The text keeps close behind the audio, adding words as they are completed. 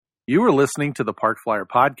You are listening to the Park Flyer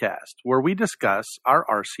Podcast, where we discuss our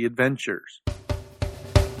RC adventures.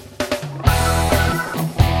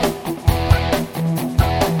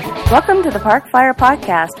 Welcome to the Park Flyer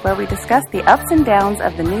Podcast, where we discuss the ups and downs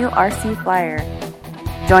of the new RC Flyer.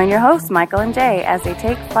 Join your hosts, Michael and Jay, as they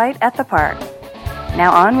take flight at the park.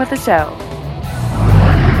 Now on with the show.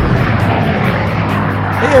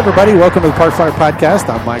 Hey everybody, welcome to the Park Flyer Podcast.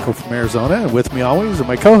 I'm Michael from Arizona, and with me always are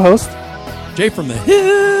my co-host, Jay from the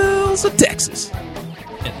hills of Texas.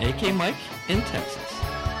 And AK Mike in Texas.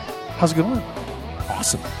 How's it going?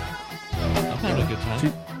 Awesome. I'm having a good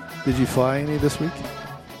time. Did you fly any this week?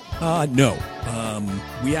 No.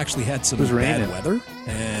 We actually had some bad raining. weather,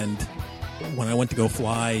 and when I went to go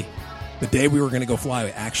fly, the day we were going to go fly,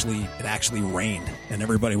 it actually rained, and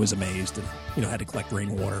everybody was amazed, and had to collect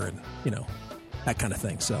rainwater and that kind of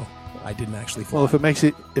thing. So I didn't actually fly. Well, if it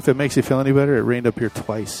makes you feel any better, it rained up here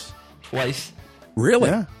twice. Twice. Really?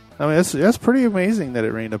 Yeah. I mean, that's pretty amazing that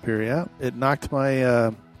it rained up here. Yeah, it knocked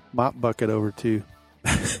my mop bucket over too.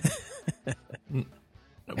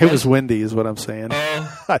 It was windy, is what I'm saying.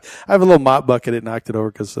 I have a little mop bucket. It knocked it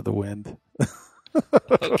over because of the wind.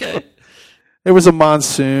 Okay. It was a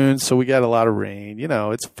monsoon, so we got a lot of rain.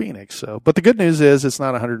 It's Phoenix, so. But the good news is it's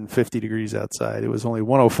not 150 degrees outside. It was only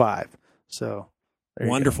 105. So there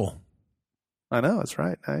you Wonderful. go. I know, that's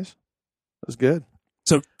right. Nice. It was good.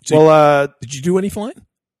 So, did you do any flying?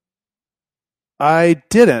 I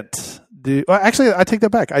didn't do. Well, actually, I take that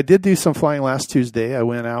back. I did do some flying last Tuesday. I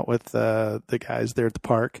went out with the guys there at the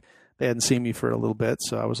park. They hadn't seen me for a little bit,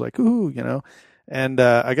 so I was like, ooh, and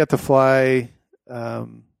I got to fly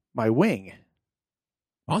my wing.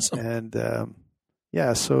 Awesome. And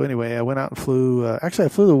so anyway, I went out and flew. Actually, I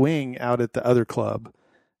flew the wing out at the other club,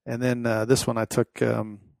 and then this one I took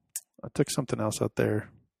something else out there.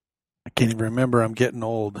 I can't even remember. I'm getting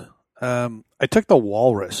old. I took the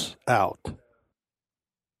Walrus out,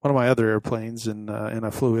 one of my other airplanes, and I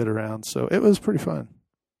flew it around. So it was pretty fun.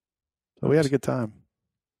 So we had a good time.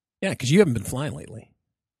 Yeah, because you haven't been flying lately.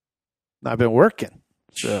 I've been working.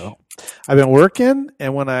 So I've been working,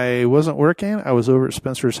 and when I wasn't working, I was over at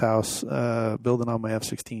Spencer's house building on my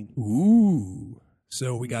F-16. Ooh.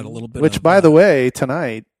 So we got a little bit Which, of, by the way,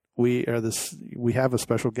 tonight we have a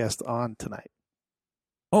special guest on tonight.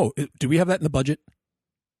 Oh, do we have that in the budget?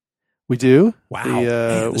 We do. Wow.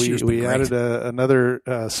 Man, this year's been We great. added another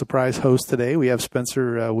surprise host today. We have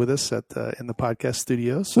Spencer with us in the podcast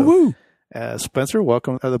studio. So, Woo-hoo. Spencer,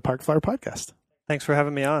 welcome to the Park Flyer Podcast. Thanks for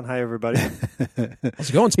having me on. Hi, everybody. How's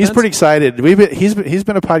it going, Spence? He's pretty excited. He's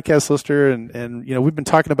been a podcast listener, and we've been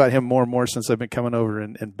talking about him more and more since I've been coming over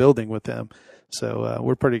and building with him. So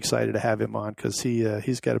we're pretty excited to have him on because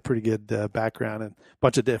he's got a pretty good background and a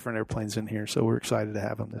bunch of different airplanes in here. So we're excited to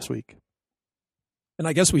have him this week. And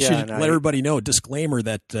I guess we should let everybody know, a disclaimer,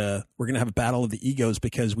 that we're going to have a battle of the egos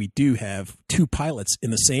because we do have two pilots in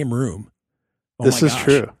the same room. Oh, this is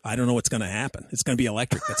true. I don't know what's going to happen. It's going to be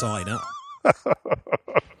electric. That's all I know.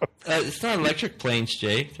 It's not electric planes,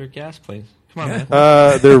 Jay. They're gas planes. Come on,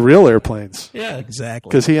 man. They're real airplanes. Yeah, Exactly.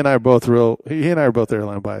 Because he and I are both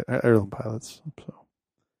airline pilots.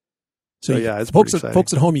 So yeah, it's folks pretty exciting.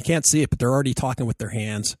 folks at home, you can't see it, but they're already talking with their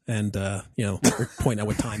hands, and they're pointing out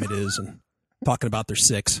what time it is and talking about their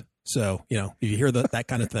six. So if you hear that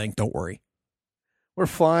kind of thing, don't worry. We're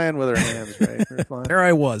flying with our hands, right? We're flying. There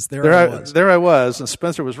I was. There I was, and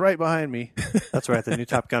Spencer was right behind me. That's right. The new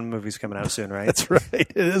Top Gun movie's coming out soon, right? That's right.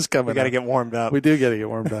 It is coming. We got to out. get warmed up. We do got to get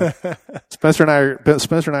warmed up. Spencer and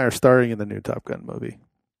I are starring in the new Top Gun movie.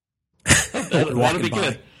 that'll be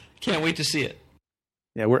good. Can't wait to see it.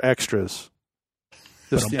 Yeah, we're extras.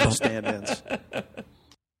 Just stand-ins.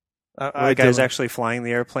 Are the guys actually flying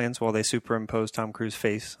the airplanes while they superimpose Tom Cruise's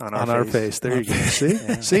face on our face? There you go. See,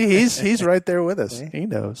 see, he's right there with us. He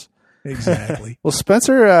knows Exactly. Well,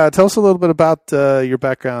 Spencer, tell us a little bit about your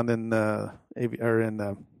background in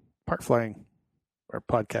park flying or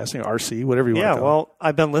podcasting, RC, whatever you want to call it. Yeah, well,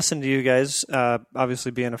 I've been listening to you guys,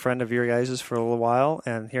 obviously being a friend of your guys' for a little while,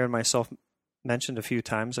 and hearing myself mentioned a few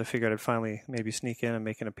times. I figured I'd finally maybe sneak in and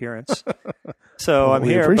make an appearance. So well, I'm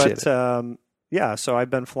here, but it. So I've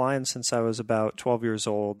been flying since I was about 12 years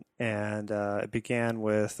old, and it began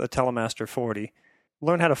with a Telemaster 40.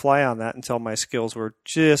 Learned how to fly on that until my skills were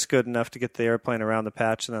just good enough to get the airplane around the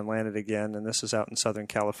patch and then land it again, and this is out in Southern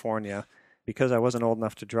California. Because I wasn't old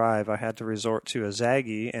enough to drive, I had to resort to a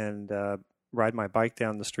Zaggy and ride my bike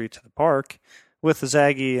down the street to the park with the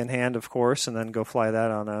Zaggy in hand, of course, and then go fly that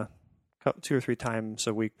on a 2 or 3 times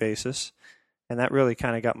a week basis. And that really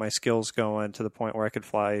kind of got my skills going to the point where I could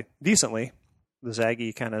fly decently. The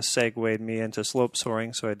Zaggy kind of segued me into slope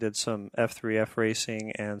soaring, so I did some F3F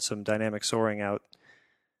racing and some dynamic soaring out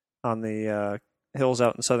on the hills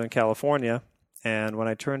out in Southern California. And when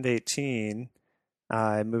I turned 18,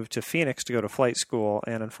 I moved to Phoenix to go to flight school.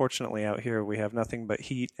 And unfortunately, out here, we have nothing but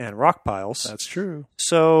heat and rock piles. That's true.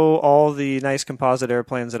 So all the nice composite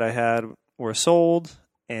airplanes that I had were sold,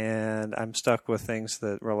 and I'm stuck with things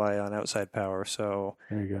that rely on outside power. So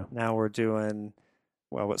There you go. now we're doing,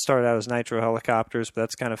 well, what started out as nitro helicopters, but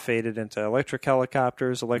that's kind of faded into electric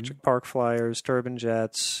helicopters, electric park flyers, turbine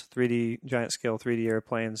jets, giant scale 3D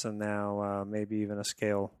airplanes, and now maybe even a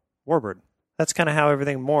scale warbird. That's kind of how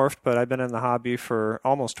everything morphed, but I've been in the hobby for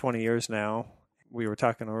almost 20 years now. We were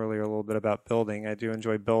talking earlier a little bit about building. I do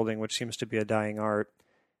enjoy building, which seems to be a dying art.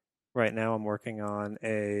 Right now I'm working on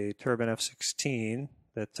a turbine F-16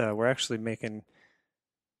 that we're actually making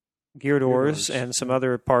gear doors and some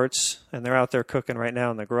other parts, and they're out there cooking right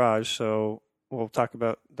now in the garage, so we'll talk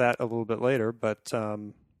about that a little bit later. But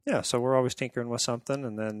yeah, so we're always tinkering with something,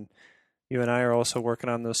 and then you and I are also working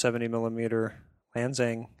on those 70mm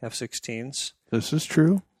Lanzang F-16s. This is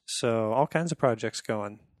true. So all kinds of projects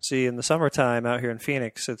going. See, in the summertime out here in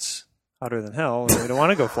Phoenix, it's hotter than hell, and we don't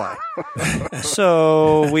want to go fly.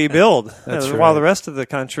 So we build. That's While right. the rest of the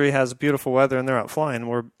country has beautiful weather and they're out flying,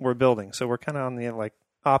 we're building. So we're kind of on the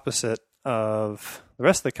opposite of the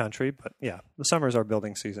rest of the country. But yeah, the summer's our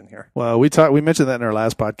building season here. Well, we mentioned that in our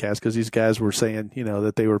last podcast because these guys were saying,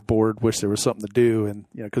 that they were bored, wish there was something to do, and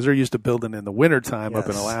because they're used to building in the wintertime up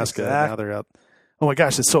in Yes, Alaska. exactly. And now they're out. Oh my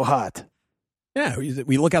gosh, it's so hot. Yeah,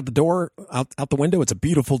 we look out the door, out the window. It's a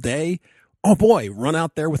beautiful day. Oh boy, run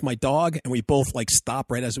out there with my dog, and we both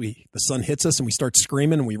stop right as the sun hits us, and we start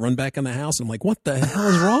screaming, and we run back in the house. And I'm like, what the hell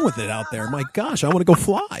is wrong with it out there? My gosh, I want to go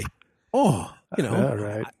fly. Oh,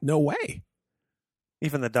 Right. No way.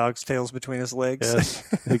 Even the dog's tail's between his legs. Yes,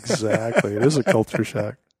 exactly. It is a culture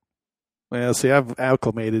shock. Well, see, I've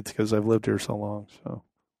acclimated because I've lived here so long, so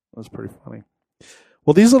that's pretty funny.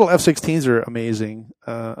 Well, these little F-16s are amazing.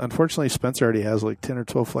 Unfortunately, Spencer already has 10 or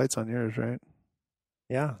 12 flights on yours, right?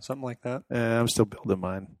 Yeah, something like that. I'm still building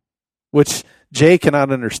mine, which Jay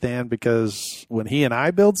cannot understand because when he and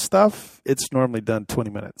I build stuff, it's normally done 20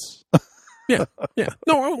 minutes. Yeah.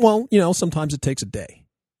 No, well, sometimes it takes a day,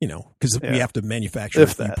 because we have to manufacture a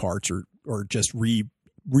few parts or just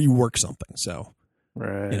rework something. So,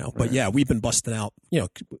 right. But yeah, we've been busting out,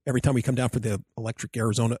 every time we come down for the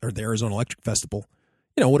Arizona Electric Festival,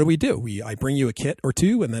 what do? I bring you a kit or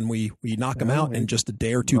two, and then we knock them out in just a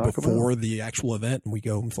day or two before the actual event, and we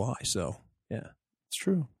go and fly. So, yeah. It's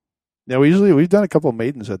true. Yeah, we've done a couple of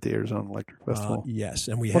maidens at the Arizona Electric Festival. Yes,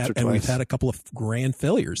 and we've had a couple of grand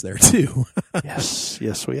failures there too. yes,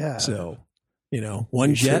 we have. So,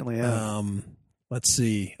 one jet. Let's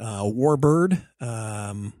see, Warbird.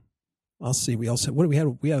 I'll see. We also we had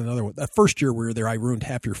another one. That first year we were there, I ruined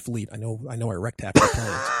half your fleet. I know. I wrecked half your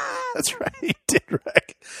planes. That's right. He did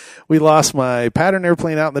wreck. We lost my pattern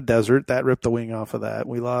airplane out in the desert. That ripped the wing off of that.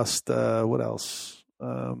 We lost what else?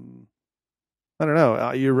 I don't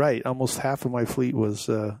know. You're right. Almost half of my fleet was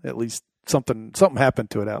at least something happened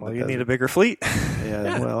to it out in the You desert. need a bigger fleet.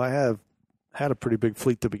 Yeah. Well, I have had a pretty big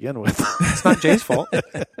fleet to begin with. It's not Jay's fault.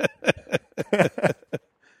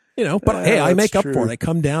 But hey, I make up true. for it. I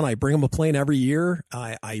come down, I bring him a plane every year.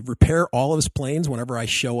 I repair all of his planes. Whenever I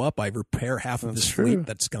show up, I repair half of his fleet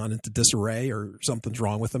that's gone into disarray or something's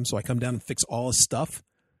wrong with him. So I come down and fix all his stuff.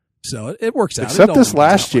 So it works out. Except this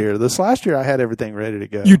last year. This last year, I had everything ready to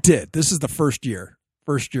go. You did. This is the first year.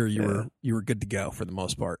 First year you were good to go for the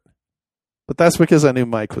most part. But that's because I knew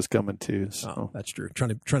Mike was coming too. So. Oh, that's true.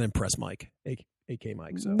 Trying to impress Mike, AK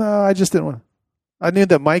Mike. So. No, I just didn't want. I knew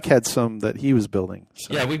that Mike had some that he was building.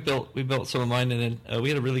 So. Yeah, we built some of mine, and then we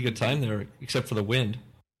had a really good time there, except for the wind.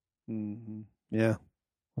 Mm-hmm. Yeah,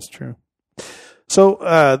 that's true.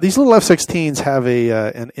 So these little F-16s have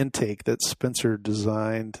an intake that Spencer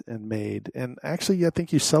designed and made, and actually, I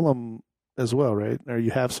think you sell them as well, right? Or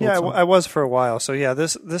you have sold some? I was for a while. So yeah,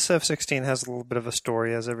 this F-16 has a little bit of a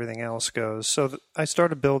story as everything else goes. So I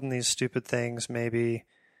started building these stupid things maybe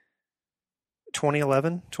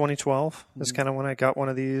 2011, 2012 is kind of when I got one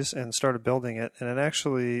of these and started building it. And it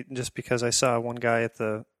actually, just because I saw one guy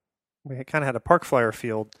we kind of had a park flyer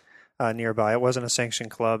field nearby. It wasn't a sanctioned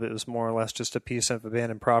club. It was more or less just a piece of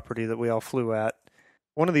abandoned property that we all flew at.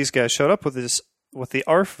 One of these guys showed up with the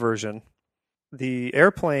ARF version. The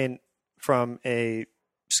airplane from a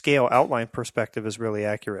scale outline perspective is really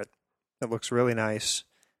accurate. It looks really nice,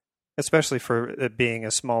 especially for it being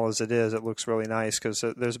as small as it is. It looks really nice because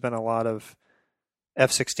there's been a lot of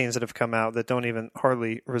F-16s that have come out that don't even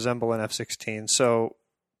hardly resemble an F-16. So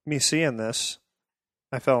me seeing this,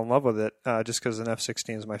 I fell in love with it just because an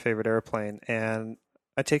F-16 is my favorite airplane. And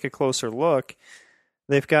I take a closer look.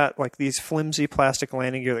 they've got like these flimsy plastic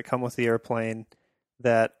landing gear that come with the airplane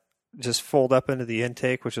that just fold up into the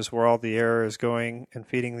intake, which is where all the air is going and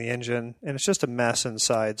feeding the engine, and it's just a mess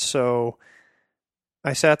inside. So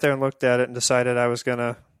I sat there and looked at it and decided I was going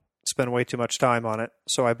to spend way too much time on it.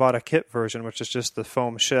 So I bought a kit version, which is just the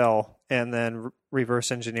foam shell, and then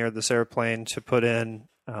reverse engineered this airplane to put in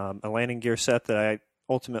a landing gear set that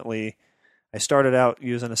I started out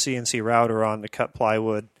using a CNC router on to cut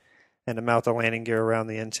plywood and to mount the landing gear around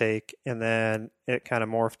the intake. And then it kind of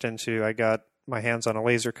morphed into, I got my hands on a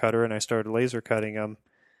laser cutter and I started laser cutting them.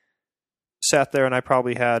 Sat there and I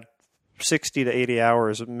probably had 60 to 80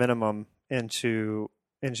 hours minimum into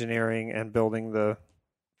engineering and building the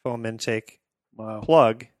foam intake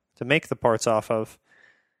plug to make the parts off of.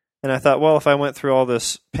 And I thought, well, if I went through all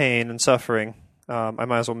this pain and suffering, I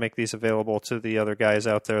might as well make these available to the other guys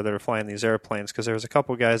out there that are flying these airplanes, because there was a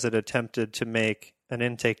couple guys that attempted to make an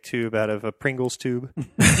intake tube out of a Pringles tube.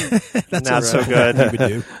 That's not so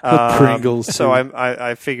good. Pringles. So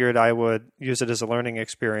I figured I would use it as a learning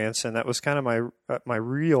experience, and that was kind of my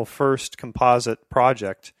real first composite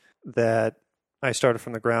project that I started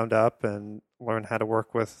from the ground up and learned how to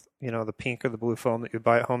work with, the pink or the blue foam that you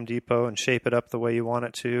buy at Home Depot and shape it up the way you want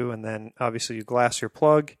it to, and then obviously you glass your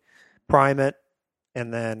plug, prime it,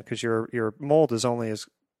 and then because your mold is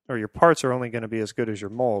your parts are only going to be as good as your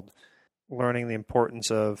mold. Learning the importance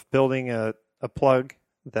of building a plug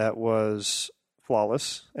that was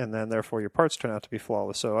flawless, and then therefore your parts turn out to be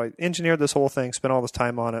flawless. So I engineered this whole thing, spent all this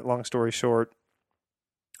time on it. Long story short,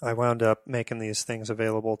 I wound up making these things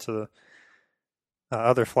available to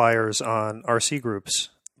other flyers on RC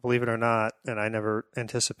groups, believe it or not, and I never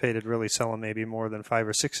anticipated really selling maybe more than 5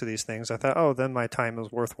 or 6 of these things. I thought, then my time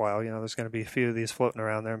is worthwhile. There's going to be a few of these floating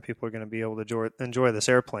around there, and people are going to be able to enjoy this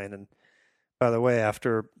airplane. And by the way,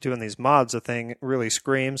 after doing these mods, the thing really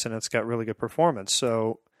screams, and it's got really good performance.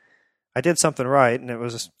 So I did something right, and it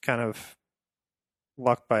was kind of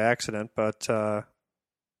luck by accident, but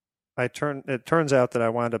it turns out that I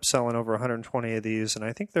wound up selling over 120 of these, and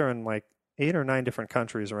I think they're in like 8 or 9 different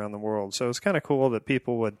countries around the world. So it's kind of cool that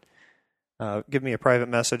people would give me a private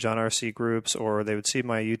message on RC groups, or they would see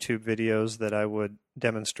my YouTube videos that I would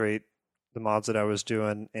demonstrate the mods that I was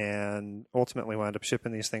doing, and ultimately wound up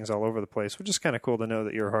shipping these things all over the place, which is kind of cool to know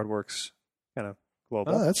that your hard work's kind of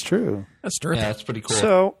global. Oh, that's true. That's true. Yeah, that's pretty cool.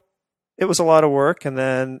 So it was a lot of work, and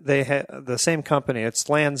then they had the same company. It's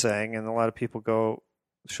Lanzang, and a lot of people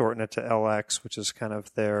shorten it to LX, which is kind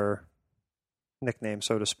of their nickname,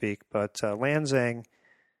 so to speak. But Lanzang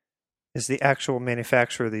is the actual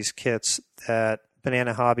manufacturer of these kits that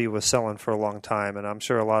Banana Hobby was selling for a long time, and I'm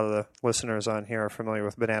sure a lot of the listeners on here are familiar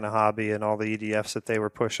with Banana Hobby and all the EDFs that they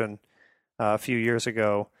were pushing a few years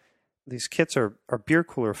ago. These kits are beer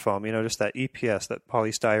cooler foam, just that EPS, that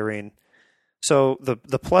polystyrene. So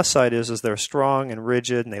the plus side is they're strong and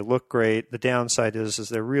rigid and they look great. The downside is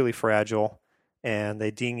they're really fragile and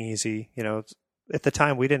they ding easy. At the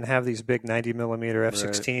time we didn't have these big 90 millimeter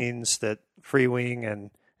F-16s that Freewing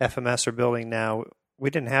and FMS are building now. We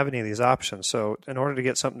didn't have any of these options. So in order to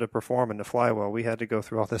get something to perform and to fly well, we had to go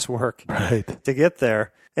through all this work to get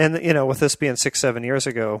there. And, with this being 6-7 years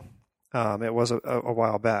ago, it was a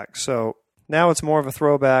while back. So now it's more of a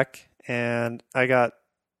throwback, and I got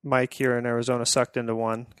Mike here in Arizona sucked into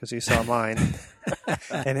one because he saw mine.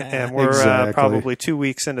 and we're probably 2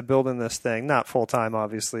 weeks into building this thing, not full-time,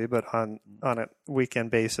 obviously, but on a weekend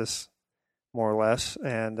basis, more or less,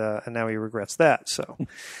 and now he regrets that. So,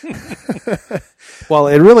 well,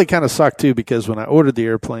 it really kind of sucked too, because when I ordered the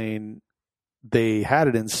airplane, they had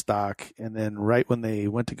it in stock, and then right when they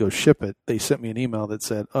went to go ship it, they sent me an email that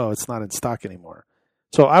said, "Oh, it's not in stock anymore."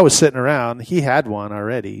 So I was sitting around. He had one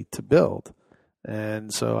already to build,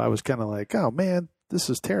 and so I was kind of like, "Oh man, this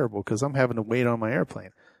is terrible," because I'm having to wait on my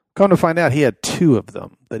airplane. Come to find out, he had 2 of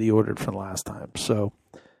them that he ordered from last time. So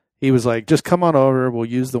he was like, "Just come on over. We'll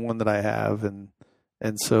use the one that I have." And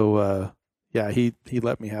so, he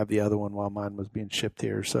let me have the other one while mine was being shipped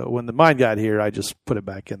here. So when mine got here, I just put it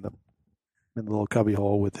back in the little cubby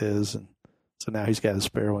hole with his. And so now he's got a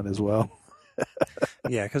spare one as well.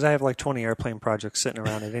 Yeah, because I have like 20 airplane projects sitting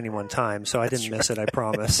around at any one time. So I didn't miss it, I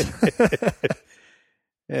promise.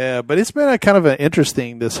 Yeah, but it's been kind of an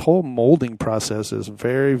interesting. This whole molding process is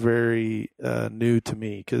very, very new to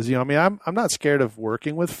me because I'm not scared of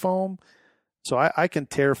working with foam, so I can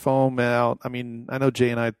tear foam out. I mean, I know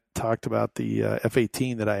Jay and I talked about the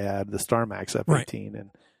F-18 that I had, the StarMax F-18, right.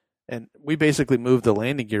 and we basically moved the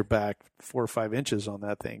landing gear back 4 or 5 inches on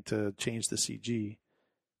that thing to change the CG,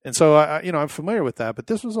 and so I'm familiar with that. But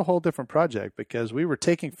this was a whole different project because we were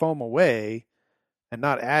taking foam away and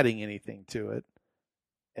not adding anything to it.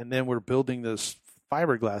 And then we're building this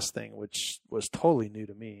fiberglass thing, which was totally new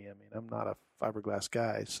to me. I mean, I'm not a fiberglass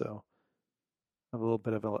guy, so I have a little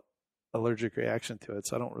bit of an allergic reaction to it,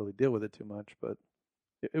 so I don't really deal with it too much. But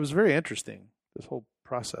it was very interesting, this whole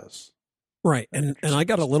process. Right, and I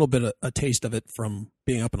got a little bit of a taste of it from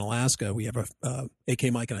being up in Alaska. We have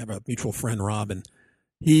AK Mike and I have a mutual friend, Rob, and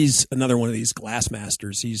he's another one of these glass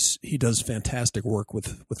masters. He does fantastic work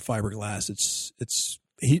with fiberglass.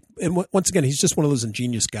 Once again, he's just one of those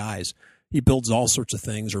ingenious guys. He builds all sorts of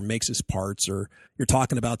things or makes his parts, or you're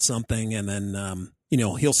talking about something and then,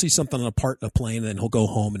 he'll see something on a part in a plane and then he'll go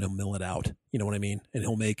home and he'll mill it out. You know what I mean? And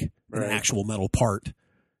he'll make an actual metal part,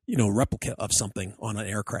 replica of something on an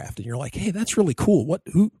aircraft. And you're like, hey, that's really cool.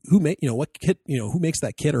 Who makes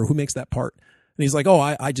that kit or who makes that part? And he's like, oh,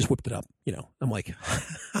 I just whipped it up. I'm like,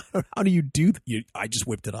 how do you do that? I just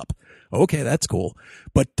whipped it up. Okay, that's cool.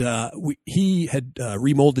 But he had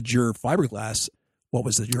remolded your fiberglass. What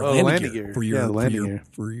was it? Your landing gear for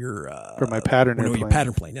my pattern airplane. Your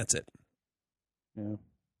pattern plane. That's it. Yeah,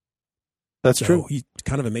 that's true. He's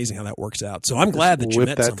kind of amazing how that works out. So I'm glad that you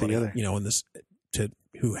met somebody, in this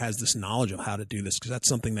who has this knowledge of how to do this, because that's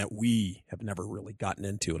something that we have never really gotten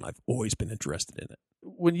into, and I've always been interested in it.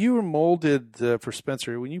 When you were molded for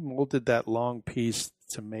Spencer, when you molded that long piece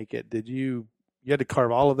to make it, you had to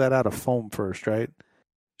carve all of that out of foam first, right?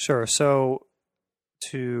 Sure. So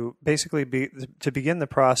to basically begin the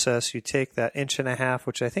process, you take that 1.5 inch,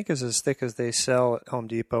 which I think is as thick as they sell at Home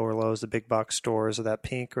Depot or Lowe's, the big box stores, of that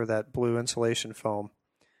pink or that blue insulation foam.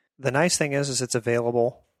 The nice thing is it's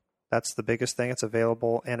available. That's the biggest thing. It's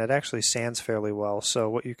available, and it actually sands fairly well. So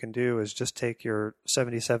what you can do is just take your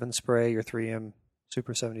 77 spray, your 3M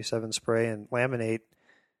Super 77 spray, and laminate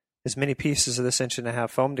as many pieces of this 1.5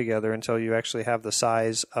 inch foam together until you actually have the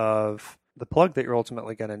size of the plug that you're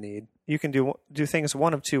ultimately going to need. You can do things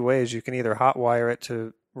one of two ways. You can either hot wire it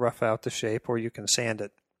to rough out the shape, or you can sand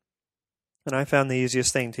it. And I found the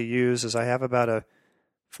easiest thing to use is I have about a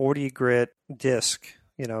 40 grit disc,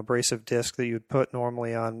 abrasive disc that you'd put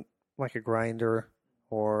normally on like a grinder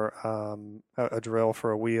or a drill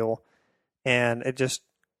for a wheel, and it just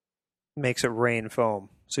makes it rain foam.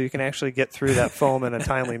 So you can actually get through that foam in a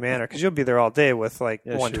timely manner, because you'll be there all day with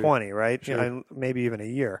 120, sure. Right? Sure. Maybe even a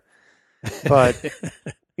year. But,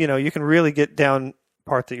 you can really get down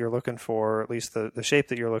part that you're looking for, or at least the shape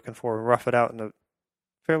that you're looking for, and rough it out in a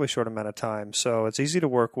fairly short amount of time. So it's easy to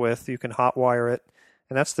work with. You can hot wire it.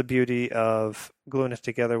 And that's the beauty of gluing it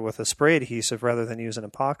together with a spray adhesive rather than using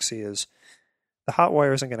epoxy, is the hot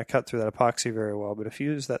wire isn't going to cut through that epoxy very well. But if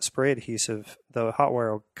you use that spray adhesive, the hot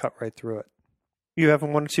wire will cut right through it. You have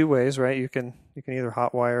them one of two ways, right? You can either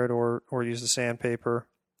hot wire it or use the sandpaper.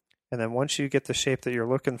 And then once you get the shape that you're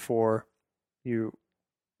looking for, you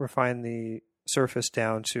refine the surface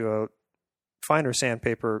down to a finer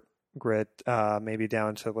sandpaper grit, maybe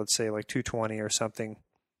down to, let's say, like 220 or something.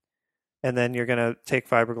 And then you're going to take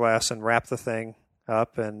fiberglass and wrap the thing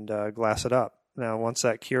up and glass it up. Now, once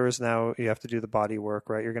that cures, now you have to do the body work,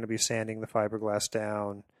 right? You're going to be sanding the fiberglass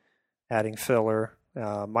down, adding filler.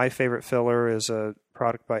 My favorite filler is a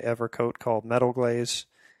product by Evercoat called Metal Glaze,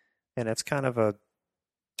 and it's kind of a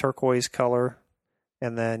turquoise color.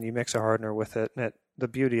 And then you mix a hardener with it, and the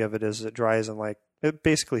beauty of it is it dries in it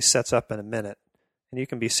basically sets up in a minute. And you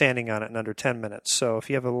can be sanding on it in under 10 minutes. So if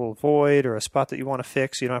you have a little void or a spot that you want to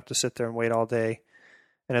fix, you don't have to sit there and wait all day.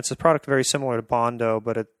 And it's a product very similar to Bondo,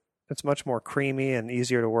 but it's much more creamy and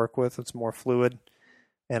easier to work with. It's more fluid.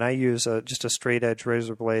 And I use just a straight edge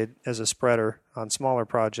razor blade as a spreader on smaller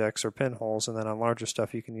projects or pinholes. And then on larger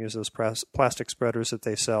stuff, you can use those plastic spreaders that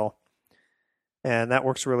they sell. And that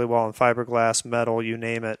works really well in fiberglass, metal, you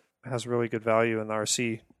name it. It has really good value in the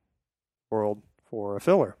RC world for a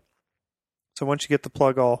filler. So once you get the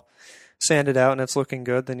plug all sanded out and it's looking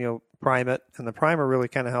good, then you'll prime it. And the primer really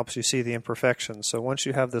kind of helps you see the imperfections. So once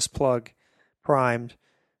you have this plug primed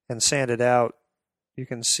and sanded out, you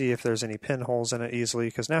can see if there's any pinholes in it easily,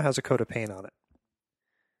 because now it has a coat of paint on it.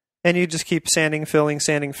 And you just keep sanding, filling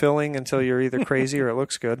until you're either crazy or it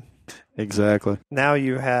looks good. Exactly. Now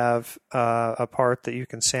you have a part that you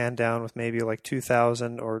can sand down with maybe like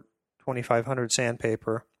 2,000 or 2,500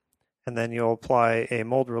 sandpaper. And then you'll apply a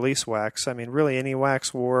mold release wax. I mean, really any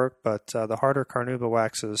wax will work, but the harder Carnauba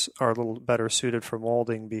waxes are a little better suited for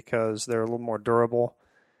molding because they're a little more durable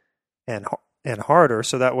and harder.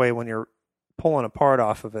 So that way when you're pulling a part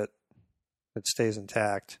off of it, it stays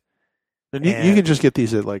intact. And you can just get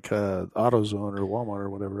these at like AutoZone or Walmart or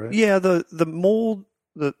whatever, right? Yeah, the mold,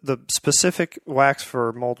 the specific wax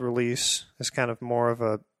for mold release is kind of more of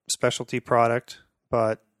a specialty product,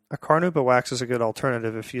 but a Carnauba wax is a good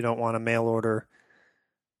alternative if you don't want to mail order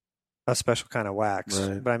a special kind of wax.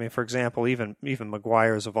 Right. But I mean, for example, even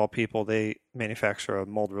Meguiar's of all people, they manufacture a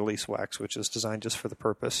mold release wax, which is designed just for the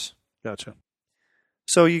purpose. Gotcha.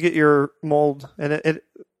 So you get your mold, and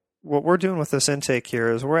what we're doing with this intake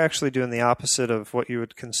here is we're actually doing the opposite of what you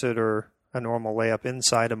would consider a normal layup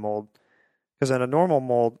inside a mold. Because in a normal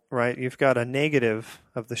mold, right, you've got a negative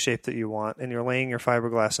of the shape that you want, and you're laying your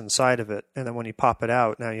fiberglass inside of it. And then when you pop it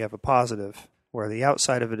out, now you have a positive, where the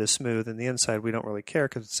outside of it is smooth, and the inside we don't really care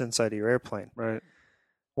because it's inside of your airplane. Right.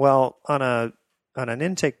 Well, on an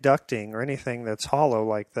intake ducting or anything that's hollow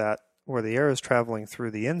like that, where the air is traveling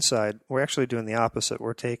through the inside, we're actually doing the opposite.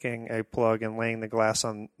 We're taking a plug and laying the glass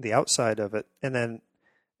on the outside of it. And then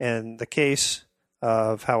in the case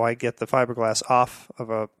of how I get the fiberglass off of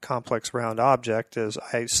a complex round object is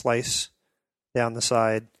I slice down the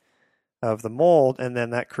side of the mold, and then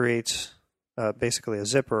that creates basically a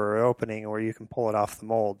zipper or opening where you can pull it off the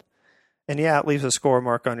mold. And yeah, it leaves a score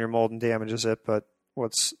mark on your mold and damages it, but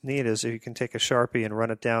what's neat is if you can take a Sharpie and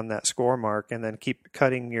run it down that score mark and then keep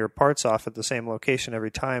cutting your parts off at the same location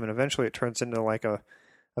every time, and eventually it turns into like a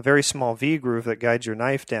very small V groove that guides your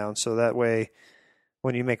knife down, so that way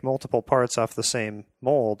when you make multiple parts off the same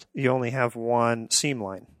mold, you only have one seam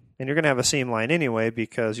line. And you're going to have a seam line anyway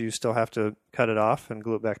because you still have to cut it off and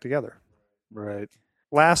glue it back together. Right.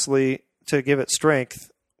 Lastly, to give it strength,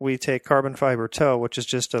 we take carbon fiber tow, which is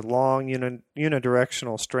just a long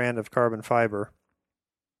unidirectional strand of carbon fiber.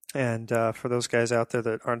 And for those guys out there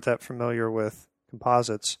that aren't that familiar with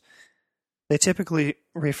composites, they typically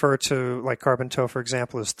refer to, like carbon tow, for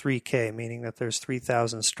example, as 3K, meaning that there's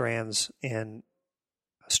 3,000 strands in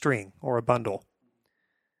a string or a bundle.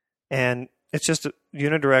 And it's just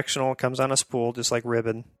unidirectional, comes on a spool, just like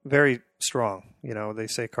ribbon, very strong. You know, they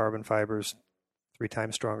say carbon fiber's 3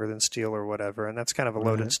 times stronger than steel or whatever, and that's kind of a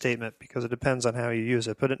loaded statement because it depends on how you use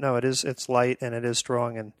it. But it's light and it is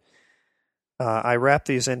strong. And I wrap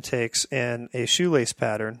these intakes in a shoelace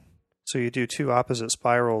pattern. So you do 2 opposite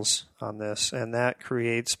spirals on this, and that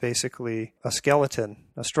creates basically a skeleton,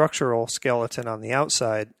 a structural skeleton on the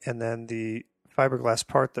outside, and then the fiberglass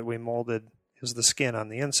part that we molded is the skin on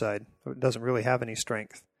the inside. It doesn't really have any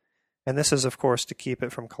strength. And this is, of course, to keep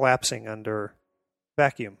it from collapsing under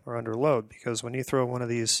vacuum or under load, because when you throw one of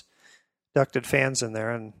these ducted fans in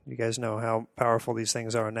there, and you guys know how powerful these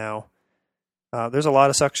things are now, there's a lot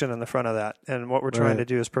of suction in the front of that. And what we're trying to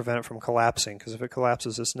do is prevent it from collapsing, because if it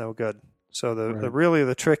collapses, it's no good. So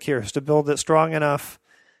the trick here is to build it strong enough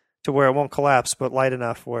to where it won't collapse, but light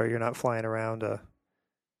enough where you're not flying around a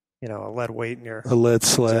lead weight in your... A lead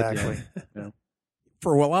sled. Exactly. Yeah.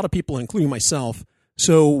 For a lot of people, including myself,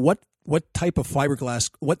 so what type of fiberglass,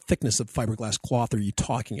 what thickness of fiberglass cloth are you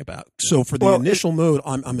talking about? So for the initial mode,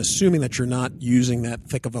 I'm assuming that you're not using that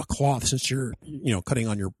thick of a cloth since you're cutting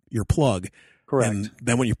on your plug. Correct. And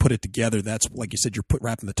then when you put it together, that's like you said, you're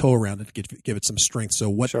wrapping the toe around it to give it some strength. So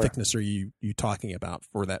what thickness are you talking about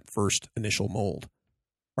for that first initial mold?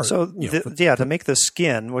 To make the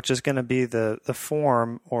skin, which is going to be the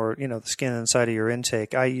form or the skin inside of your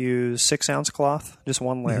intake, I use 6-ounce cloth, just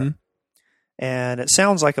one layer. Mm-hmm. And it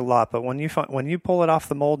sounds like a lot, but when you pull it off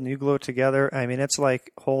the mold and you glue it together, I mean, it's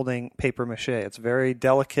like holding paper mache. It's very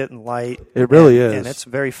delicate and light. It really is, and it's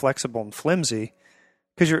very flexible and flimsy.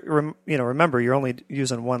 Because remember, you're only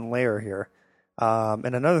using one layer here.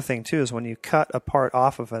 And another thing too is when you cut a part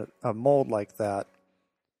off of a mold like that,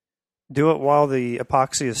 do it while the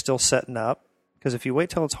epoxy is still setting up. Because if you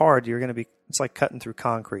wait till it's hard, it's like cutting through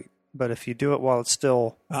concrete. But if you do it while it's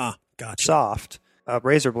still soft, a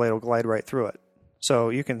razor blade will glide right through it. So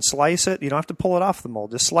you can slice it. You don't have to pull it off the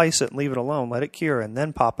mold. Just slice it and leave it alone. Let it cure and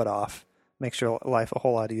then pop it off. Makes your life a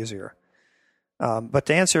whole lot easier. But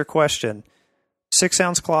to answer your question,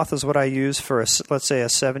 6-ounce cloth is what I use for, let's say, a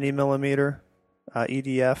 70 millimeter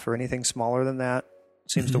EDF or anything smaller than that.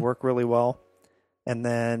 Seems to work really well. And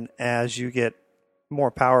then as you get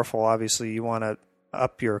more powerful, obviously you want to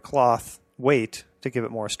up your cloth weight to give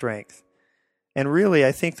it more strength. And really,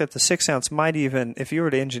 I think that the 6-ounce might even, if you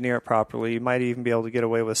were to engineer it properly, you might even be able to get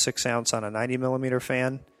away with 6-ounce on a 90 millimeter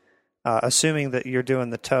fan, assuming that you're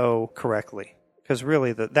doing the toe correctly. Because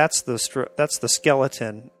really, that's the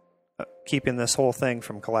skeleton keeping this whole thing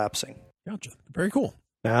from collapsing. Gotcha. Very cool.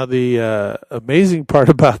 Now, the amazing part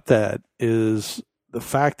about that is the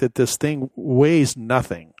fact that this thing weighs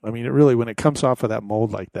nothing. I mean, it really, when it comes off of that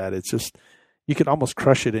mold like that, it's just, you could almost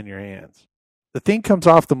crush it in your hands. The thing comes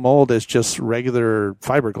off the mold as just regular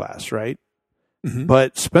fiberglass, right? Mm-hmm.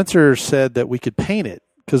 But Spencer said that we could paint it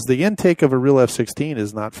because the intake of a real F-16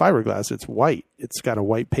 is not fiberglass. It's white. It's got a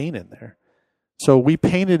white paint in there. So we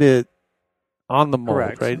painted it on the mold,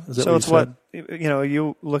 correct. Right? So it's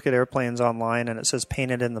you look at airplanes online and it says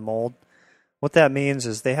painted in the mold. What that means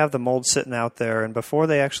is they have the mold sitting out there, and before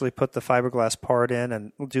they actually put the fiberglass part in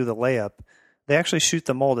and do the layup, they actually shoot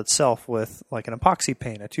the mold itself with like an epoxy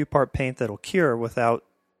paint, a 2-part paint that'll cure without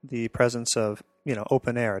the presence of,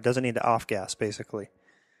 open air. It doesn't need to off-gas, basically.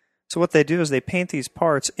 So what they do is they paint these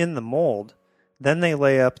parts in the mold, then they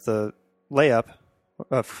lay up the layup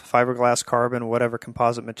of fiberglass, carbon, whatever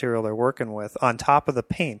composite material they're working with on top of the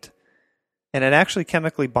paint. And it actually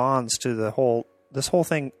chemically bonds to this whole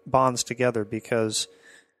thing bonds together, because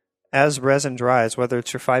as resin dries, whether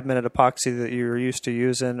it's your 5-minute epoxy that you're used to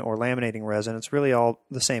using or laminating resin, it's really all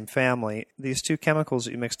the same family. These two chemicals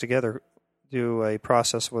that you mix together do a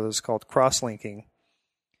process what is called cross-linking.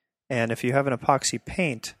 And if you have an epoxy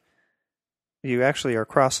paint, you actually are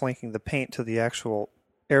cross-linking the paint to the actual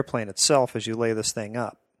airplane itself as you lay this thing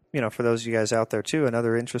up. For those of you guys out there too,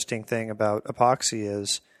 another interesting thing about epoxy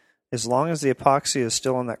is, as long as the epoxy is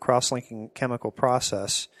still in that cross-linking chemical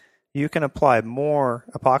process, you can apply more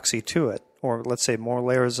epoxy to it, or let's say more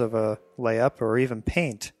layers of a layup or even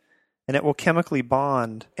paint, and it will chemically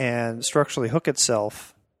bond and structurally hook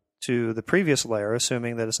itself to the previous layer,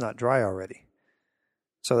 assuming that it's not dry already.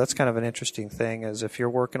 So that's kind of an interesting thing, is if you're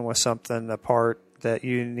working with something, a part that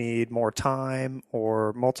you need more time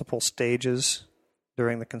or multiple stages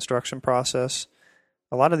during the construction process,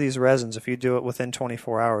 a lot of these resins, if you do it within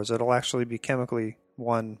 24 hours, it'll actually be chemically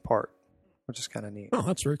one part, which is kind of neat. Oh,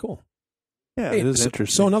 that's very cool. Yeah, Hey, it is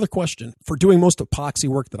interesting. So another question. For doing most epoxy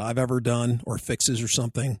work that I've ever done, or fixes or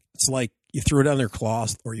something, it's like you throw it on their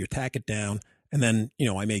cloth or you tack it down, and then,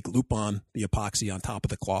 I make loop on the epoxy on top of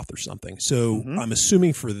the cloth or something. So I'm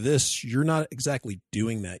assuming for this, you're not exactly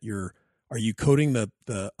doing that. Are you coating the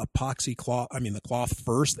epoxy cloth, the cloth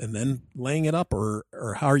first and then laying it up, or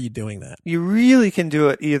how are you doing that? You really can do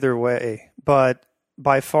it either way, but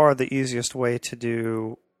by far the easiest way to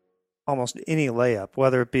do almost any layup,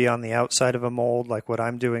 whether it be on the outside of a mold, like what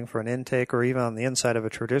I'm doing for an intake, or even on the inside of a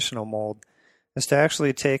traditional mold, is to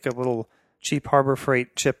actually take a little cheap Harbor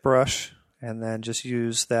Freight chip brush and then just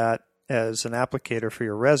use that as an applicator for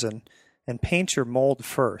your resin and paint your mold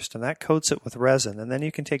first, and that coats it with resin. And then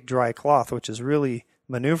you can take dry cloth, which is really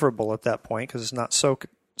maneuverable at that point because it's not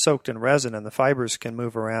soaked in resin and the fibers can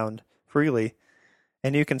move around freely,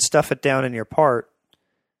 and you can stuff it down in your part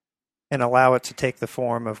and allow it to take the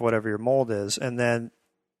form of whatever your mold is, and then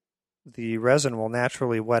the resin will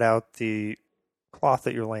naturally wet out the cloth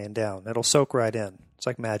that you're laying down. It'll soak right in. It's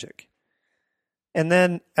like magic. And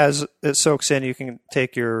then as it soaks in, you can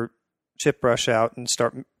take your chip brush out and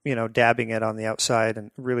start, dabbing it on the outside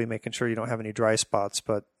and really making sure you don't have any dry spots.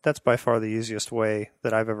 But that's by far the easiest way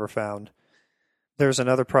that I've ever found. There's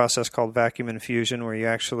another process called vacuum infusion where you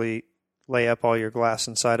actually lay up all your glass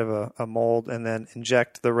inside of a mold and then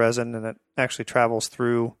inject the resin, and it actually travels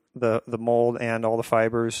through the mold and all the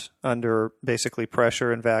fibers under basically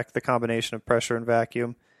pressure and the combination of pressure and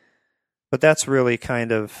vacuum. But that's really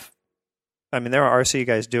kind of, there are RC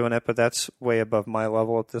guys doing it, but that's way above my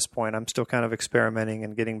level at this point. I'm still kind of experimenting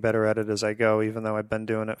and getting better at it as I go, even though I've been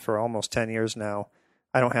doing it for almost 10 years now.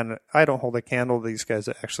 I don't hold a candle to these guys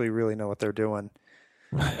that actually really know what they're doing.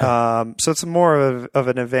 So it's more of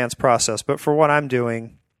an advanced process. But for what I'm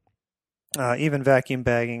doing, even vacuum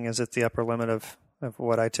bagging is at the upper limit of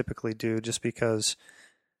what I typically do, just because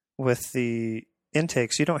with the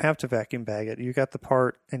intakes, you don't have to vacuum bag it. You got the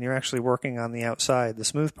part and you're actually working on the outside. The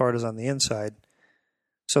smooth part is on the inside.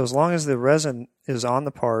 So as long as the resin is on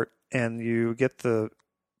the part and you get the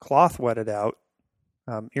cloth wetted out,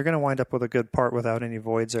 you're going to wind up with a good part without any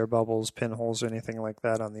voids, air bubbles, pinholes, or anything like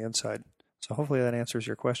that on the inside. So hopefully that answers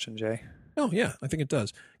your question, Jay. Oh, yeah, I think it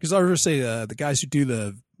does. Because I was going to say the guys who do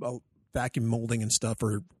the vacuum molding and stuff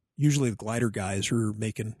are usually the glider guys who are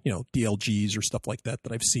making, DLGs or stuff like that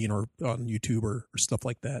I've seen or on YouTube or stuff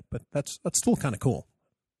like that. But that's still kind of cool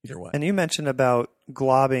either way. And you mentioned about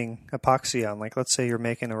globbing epoxy on. Like, let's say you're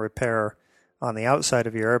making a repair on the outside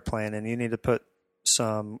of your airplane and you need to put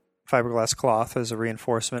some fiberglass cloth as a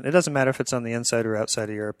reinforcement. It doesn't matter if it's on the inside or outside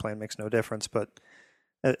of your airplane. It makes no difference. But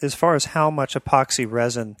as far as how much epoxy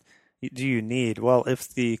resin do you need? Well, if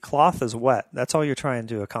the cloth is wet, that's all you're trying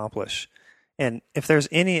to accomplish. And if there's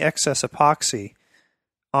any excess epoxy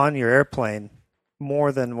on your airplane,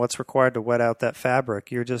 more than what's required to wet out that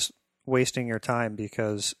fabric, you're just wasting your time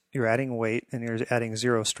because you're adding weight and you're adding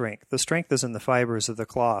zero strength. The strength is in the fibers of the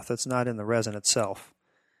cloth. It's not in the resin itself,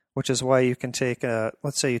 which is why you can take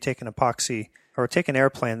let's say you take an epoxy or take an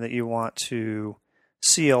airplane that you want to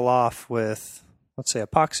seal off with, let's say,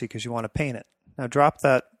 epoxy because you want to paint it. Now drop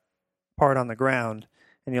that part on the ground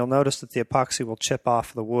and you'll notice that the epoxy will chip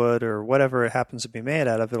off the wood or whatever it happens to be made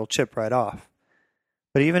out of, it'll chip right off.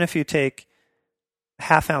 But even if you take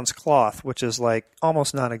half-ounce cloth, which is like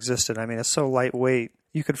almost non-existent, I mean, it's so lightweight,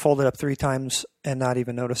 you could fold it up 3 times and not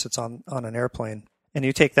even notice it's on an airplane. And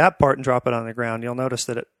you take that part and drop it on the ground, you'll notice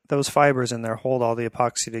that those fibers in there hold all the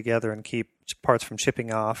epoxy together and keep parts from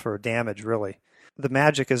chipping off or damage, really. The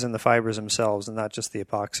magic is in the fibers themselves and not just the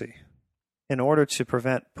epoxy. In order to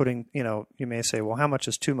prevent putting, you may say, well, how much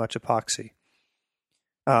is too much epoxy?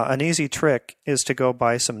 An easy trick is to go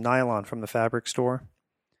buy some nylon from the fabric store.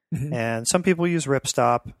 Mm-hmm. And some people use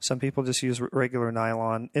ripstop. Some people just use regular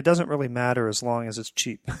nylon. It doesn't really matter as long as it's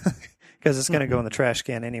cheap because it's going to go in the trash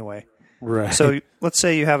can anyway. Right. So let's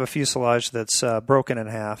say you have a fuselage that's broken in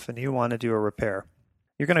half and you want to do a repair.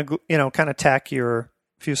 You're going to, kind of tack your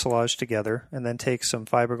fuselage together and then take some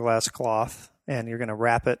fiberglass cloth and you're going to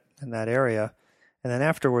wrap it in that area. And then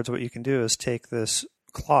afterwards what you can do is take this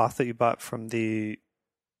cloth that you bought from the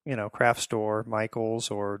craft store,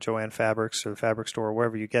 Michaels or Joann Fabrics or the fabric store, or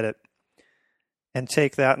wherever you get it, and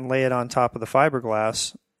take that and lay it on top of the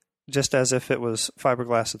fiberglass just as if it was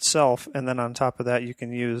fiberglass itself. And then on top of that, you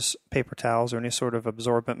can use paper towels or any sort of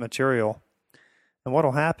absorbent material. And what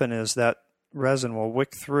will happen is that resin will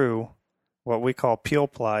wick through what we call peel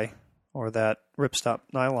ply or that ripstop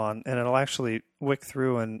nylon, and it'll actually wick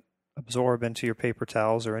through and absorb into your paper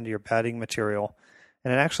towels or into your padding material.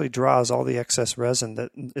 And it actually draws all the excess resin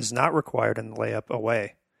that is not required in the layup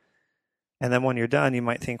away. And then when you're done, you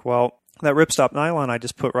might think, well, that ripstop nylon I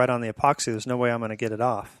just put right on the epoxy, there's no way I'm going to get it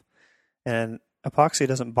off. And epoxy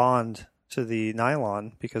doesn't bond to the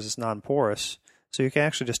nylon because it's non-porous. So you can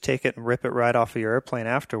actually just take it and rip it right off of your airplane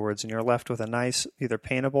afterwards, and you're left with a nice, either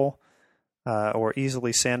paintable or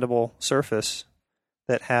easily sandable surface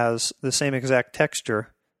that has the same exact texture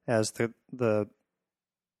as the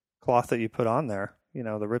cloth that you put on there, the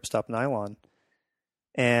ripstop nylon.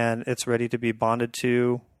 And it's ready to be bonded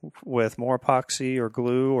to with more epoxy or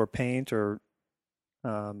glue or paint or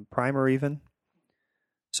primer even.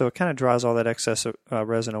 So it kind of draws all that excess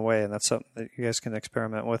resin away, and that's something that you guys can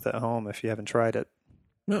experiment with at home if you haven't tried it.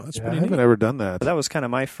 No, that's pretty I neat. haven't ever done that. But that was kind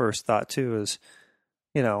of my first thought too is,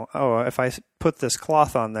 if I put this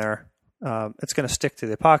cloth on there, it's going to stick to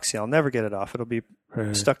the epoxy. I'll never get it off. It'll be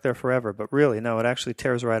stuck there forever. But really, no, it actually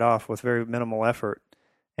tears right off with very minimal effort.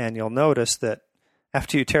 And you'll notice that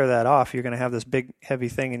after you tear that off, you're going to have this big, heavy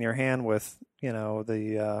thing in your hand with,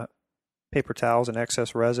 the paper towels and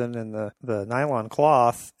excess resin and the nylon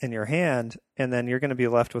cloth in your hand. And then you're going to be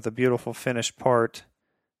left with a beautiful finished part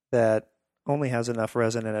that only has enough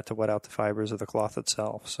resin in it to wet out the fibers of the cloth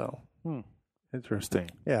itself. So, Interesting.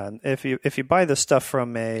 Yeah, and if you buy this stuff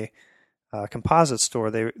from a composite store,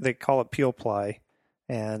 they call it peel ply,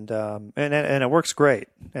 and it works great.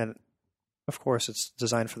 And of course, it's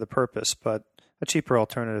designed for the purpose. But a cheaper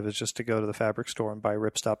alternative is just to go to the fabric store and buy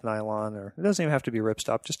ripstop nylon, or it doesn't even have to be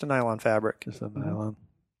ripstop, just a nylon fabric. Just a nylon.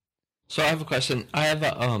 So I have a question. I have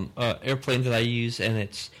a airplane that I use, and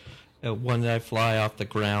it's one that I fly off the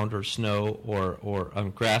ground or snow or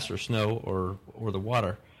grass or snow or the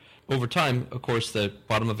water. Over time, of course, the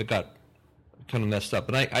bottom of it got kind of messed up.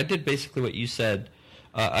 But I did basically what you said.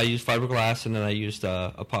 I used fiberglass, and then I used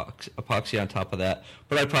epoxy on top of that.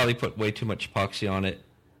 But I probably put way too much epoxy on it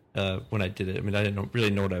when I did it. I mean, I didn't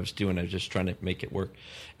really know what I was doing. I was just trying to make it work.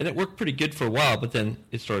 And it worked pretty good for a while, but then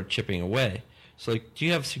it started chipping away. So, do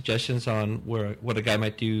you have suggestions on what a guy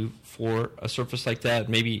might do for a surface like that?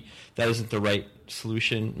 Maybe that isn't the right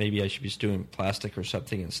solution. Maybe I should be just doing plastic or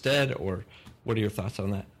something instead, or what are your thoughts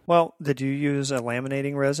on that? Well, did you use a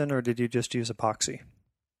laminating resin or did you just use epoxy?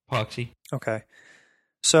 Epoxy. Okay.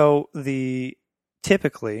 So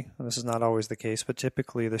typically, and this is not always the case, but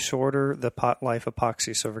typically the shorter the pot life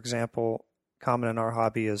epoxy, so for example, common in our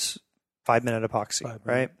hobby is 5-minute epoxy,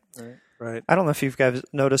 right? Right. I don't know if you guys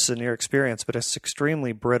noticed in your experience, but it's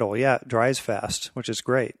extremely brittle. Yeah, it dries fast, which is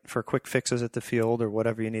great for quick fixes at the field or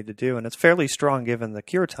whatever you need to do. And it's fairly strong given the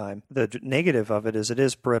cure time. The negative of it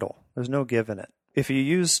is brittle. There's no give in it. If you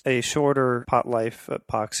use a shorter pot life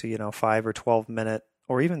epoxy, 5 or 12 minute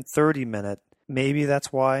or even 30 minute, maybe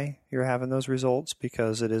that's why you're having those results,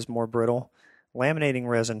 because it is more brittle. Laminating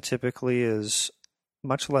resin typically is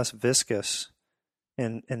much less viscous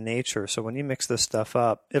in nature. So when you mix this stuff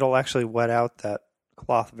up, it'll actually wet out that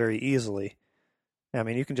cloth very easily. I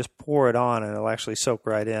mean, you can just pour it on and it'll actually soak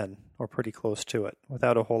right in or pretty close to it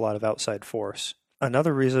without a whole lot of outside force.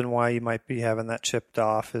 Another reason why you might be having that chipped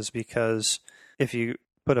off is because if you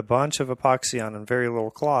put a bunch of epoxy on and very little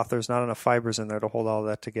cloth, there's not enough fibers in there to hold all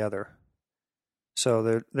that together.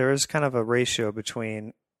 So there is kind of a ratio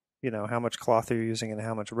between how much cloth you're using and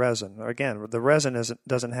how much resin. Again, the resin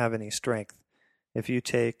doesn't have any strength. If you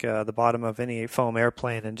take the bottom of any foam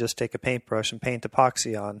airplane and just take a paintbrush and paint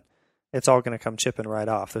epoxy on, it's all going to come chipping right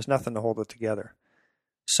off. There's nothing to hold it together.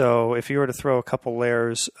 So if you were to throw a couple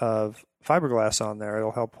layers of fiberglass on there,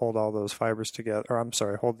 it'll help hold all those fibers together,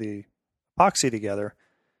 hold the epoxy together,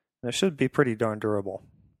 and it should be pretty darn durable.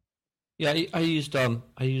 Yeah, I used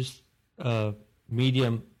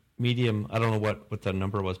medium. I don't know what the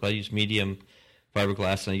number was, but I used medium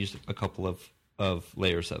fiberglass, and I used a couple of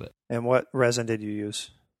layers of it. And what resin did you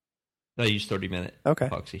use? I used 30-minute Okay.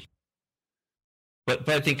 epoxy. But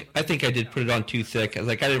I think I did put it on too thick. I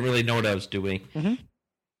didn't really know what I was doing. Mm-hmm.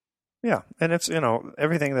 Yeah, and it's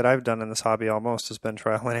everything that I've done in this hobby almost has been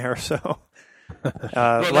trial and error. So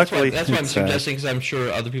well, luckily, that's why I'm suggesting, because I'm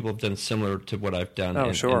sure other people have done similar to what I've done.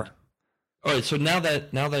 Oh, sure. All right, so now that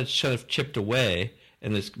it's kind of chipped away,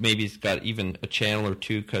 and it's got even a channel or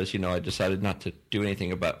two, because I decided not to do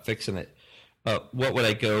anything about fixing it. What would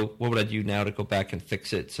I do now to go back and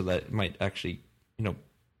fix it so that it might actually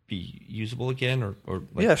be usable again, or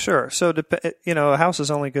yeah, sure. So a house is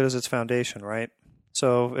only good as its foundation, right?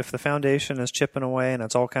 So if the foundation is chipping away and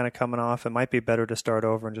it's all kind of coming off, it might be better to start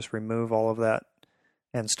over and just remove all of that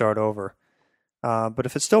and start over. But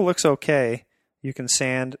if it still looks okay, you can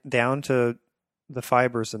sand down to the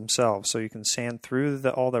fibers themselves. So you can sand through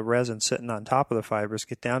all the resin sitting on top of the fibers,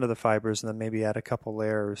 get down to the fibers, and then maybe add a couple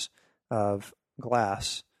layers of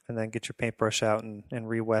glass, and then get your paintbrush out and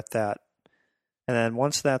re-wet that. And then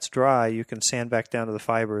once that's dry, you can sand back down to the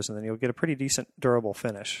fibers, and then you'll get a pretty decent, durable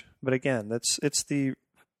finish. But again, it's the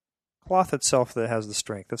cloth itself that has the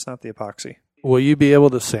strength. It's not the epoxy. Will you be able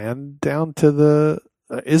to sand down to the?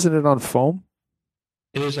 Isn't it on foam?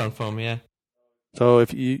 It is on foam, yeah. So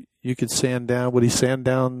if you could sand down, would he sand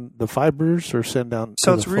down the fibers or sand down?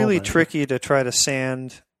 So it's really tricky to try to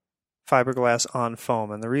sand fiberglass on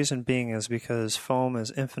foam, and the reason being is because foam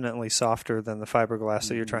is infinitely softer than the fiberglass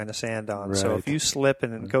that you're trying to sand on. Right. So if you slip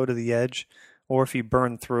and go to the edge, or if you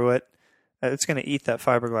burn through it, it's going to eat that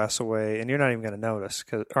fiberglass away, and you're not even going to notice.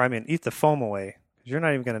 Eat the foam away, because you're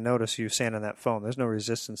not even going to notice you sanding that foam. There's no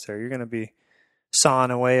resistance there. You're going to be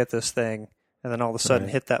sawing away at this thing, and then all of a sudden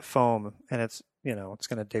hit that foam, and it's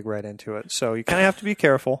going to dig right into it. So you kind of have to be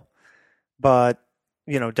careful, but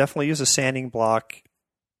definitely use a sanding block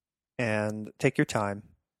and take your time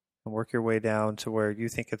and work your way down to where you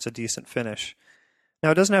think it's a decent finish. Now,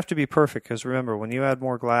 it doesn't have to be perfect, because remember, when you add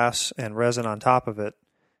more glass and resin on top of it,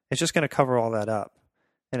 it's just going to cover all that up.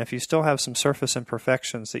 And if you still have some surface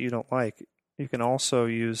imperfections that you don't like, you can also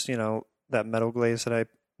use, that metal glaze that I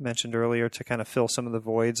mentioned earlier to kind of fill some of the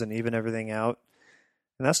voids and even everything out.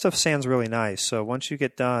 And that stuff sands really nice. So once you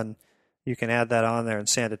get done, you can add that on there and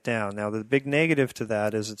sand it down. Now, the big negative to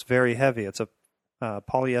that is it's very heavy. It's a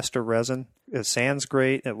polyester resin. It sands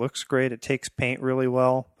great. It looks great. It takes paint really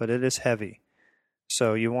well, but it is heavy.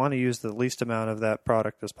 So you want to use the least amount of that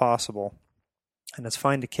product as possible. And it's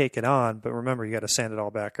fine to cake it on, but remember, you got to sand it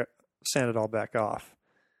all back off.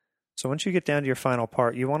 So once you get down to your final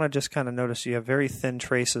part, you want to just kind of notice you have very thin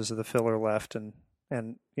traces of the filler left, and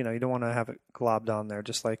you don't want to have it globbed on there,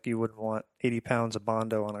 just like you wouldn't want 80 pounds of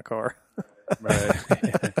Bondo on a car. Right.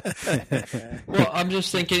 Well, I'm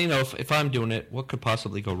just thinking, if I'm doing it, what could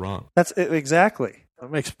possibly go wrong? That's it, exactly.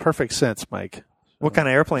 That makes perfect sense, Mike. What kind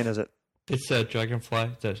of airplane is it? It's a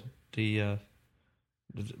Dragonfly.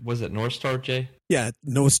 Was it North Star, Jay? Yeah,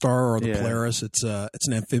 North Star or the Yeah. Polaris. It's an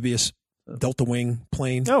amphibious delta wing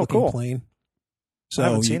plane. Oh, looking cool. plane. I So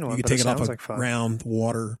haven't you seen one, can but take it it off sounds of like fun. ground,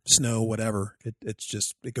 water, snow, whatever.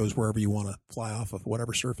 It goes wherever you want to fly off of,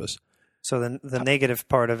 whatever surface. So the negative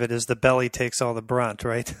part of it is the belly takes all the brunt,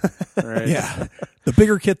 right? Right. Yeah. The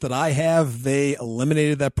bigger kit that I have, they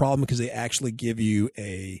eliminated that problem because they actually give you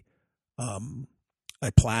a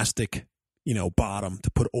plastic, bottom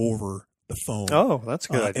to put over the foam. Oh, that's a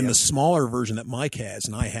good idea. In the smaller version that Mike has,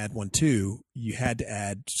 and I had one too, you had to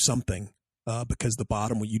add something because the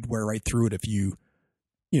bottom, you'd wear right through it if you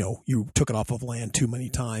took it off of land too many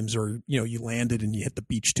times, or, you landed and you hit the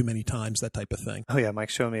beach too many times, that type of thing. Oh, yeah,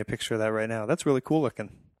 Mike's showing me a picture of that right now. That's really cool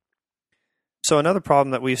looking. So another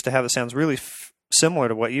problem that we used to have that sounds really similar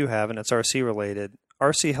to what you have, and it's RC related.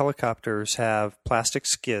 RC helicopters have plastic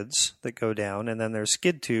skids that go down, and then there's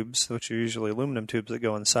skid tubes, which are usually aluminum tubes that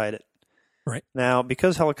go inside it. Right. Now,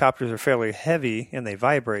 because helicopters are fairly heavy and they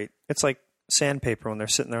vibrate, it's like sandpaper when they're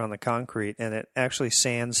sitting there on the concrete, and it actually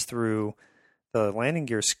sands through the landing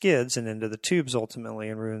gear skids and into the tubes ultimately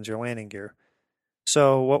and ruins your landing gear.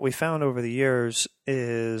 So what we found over the years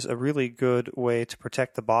is a really good way to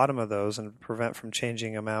protect the bottom of those and prevent from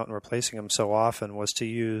changing them out and replacing them so often was to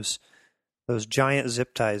use those giant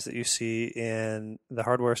zip ties that you see in the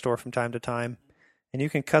hardware store from time to time. And you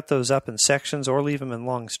can cut those up in sections or leave them in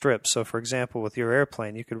long strips. So, for example, with your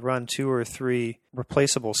airplane, you could run 2 or 3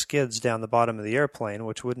 replaceable skids down the bottom of the airplane,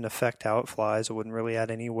 which wouldn't affect how it flies. It wouldn't really add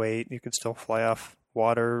any weight. You could still fly off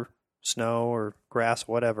water, snow, or grass,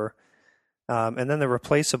 whatever. And then they're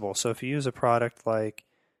replaceable. So if you use a product like,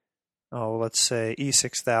 let's say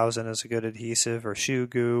E6000 is a good adhesive, or Shoe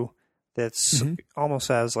Goo that's almost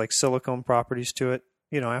has like silicone properties to it,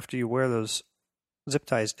 after you wear those zip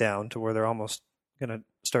ties down to where they're almost going to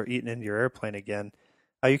start eating into your airplane again,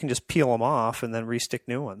 you can just peel them off and then restick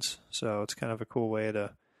new ones. So it's kind of a cool way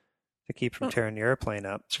to keep from tearing your airplane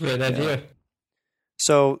up. It's a great idea.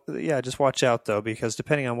 So, yeah, just watch out, though, because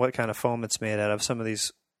depending on what kind of foam it's made out of, some of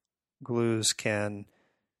these glues can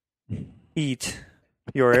eat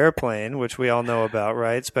your airplane, which we all know about,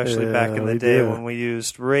 right? Especially back in the day when we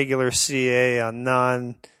used regular CA on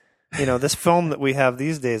this foam that we have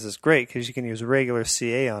these days is great because you can use regular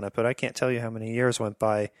CA on it, but I can't tell you how many years went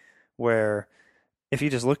by where if you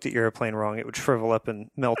just looked at your airplane wrong, it would shrivel up and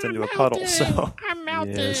melt into a puddle. So I'm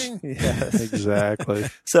melting. Yes, exactly.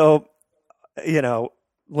 So,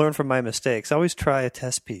 learn from my mistakes. Always try a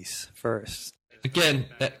test piece first. Again,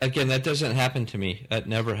 that doesn't happen to me. That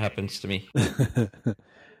never happens to me.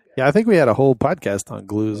 Yeah, I think we had a whole podcast on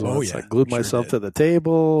glues once. Yeah, I glued myself to the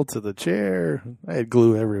table, to the chair. I had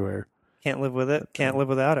glue everywhere. Can't live with it. Can't live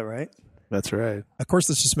without it, right? That's right. Of course,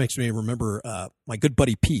 this just makes me remember my good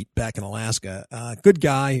buddy Pete back in Alaska. Good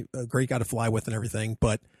guy, a great guy to fly with and everything,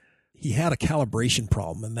 but he had a calibration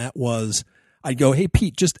problem, and that was I'd go, hey,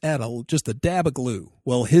 Pete, just add just a dab of glue.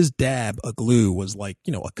 Well, his dab of glue was like,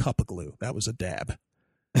 a cup of glue. That was a dab.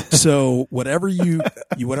 So whatever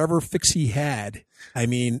whatever fix he had, I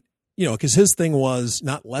mean, because his thing was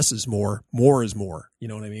not less is more is more. You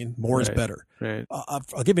know what I mean? More is better. Right.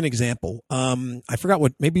 I'll give you an example. I forgot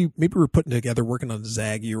what, maybe we were putting together, working on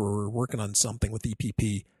Zaggy, or we were working on something with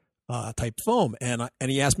EPP type foam. And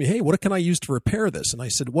he asked me, hey, what can I use to repair this? And I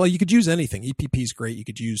said, well, you could use anything. EPP is great. You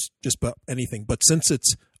could use just about anything. But since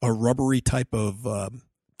it's a rubbery type of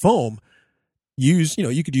foam, you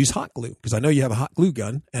could use hot glue, because I know you have a hot glue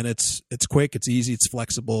gun, and it's quick, it's easy, it's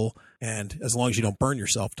flexible, and as long as you don't burn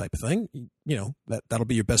yourself type of thing, that'll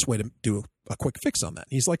be your best way to do a quick fix on that.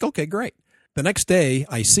 And he's like, okay, great. The next day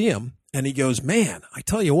I see him and he goes, man, I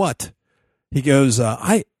tell you what, he goes,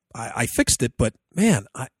 I fixed it, but man,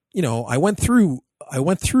 I went through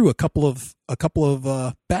a couple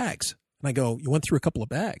of bags. And I go, you went through a couple of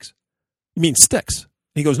bags? You mean sticks? And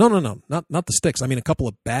he goes, no, not the sticks. I mean a couple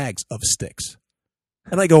of bags of sticks.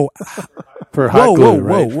 And I go, for hot glue,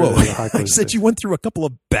 right? Whoa. I said, you went through a couple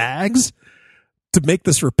of bags to make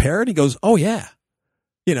this repair? And he goes, oh, yeah.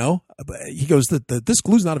 He goes, this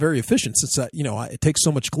glue's not very efficient since, it takes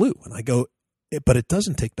so much glue. And I go, but it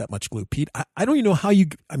doesn't take that much glue, Pete. I don't even know how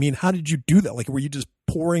did you do that? Like, were you just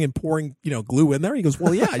pouring and pouring, glue in there? He goes,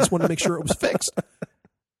 well, yeah, I just wanted to make sure it was fixed.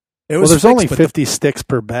 There's only 50 sticks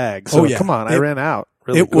per bag. So come on, I ran out.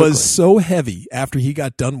 Really quickly. Was so heavy after he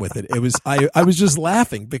got done with it. It was I was just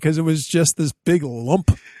laughing because it was just this big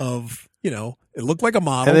lump of, it looked like a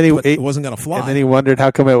model, but it wasn't going to fly. And then he wondered how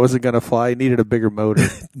come it wasn't going to fly. He needed a bigger motor.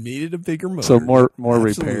 So more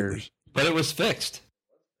Absolutely. Repairs. But it was fixed.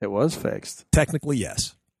 It was fixed. Technically,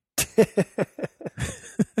 yes.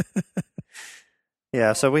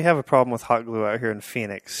 Yeah, so we have a problem with hot glue out here in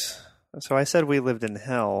Phoenix. So I said we lived in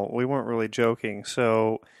hell. We weren't really joking.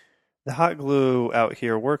 So the hot glue out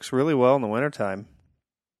here works really well in the wintertime.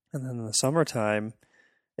 And then in the summertime,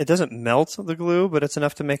 it doesn't melt the glue, but it's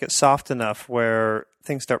enough to make it soft enough where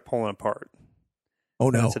things start pulling apart. Oh,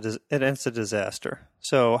 no. It's a disaster.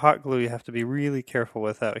 So hot glue you have to be really careful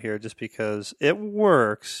with out here just because it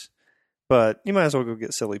works, but you might as well go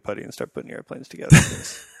get silly putty and start putting airplanes together.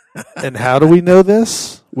 And how do we know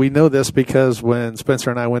this? We know this because when Spencer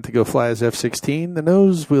and I went to go fly his F-16, the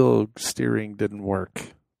nose wheel steering didn't work.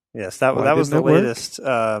 Yes, that was the latest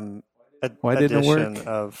edition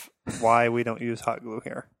of why we don't use hot glue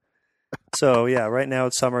here. So yeah, right now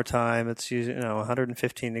it's summertime. It's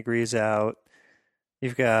 115 degrees out.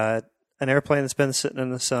 You've got an airplane that's been sitting in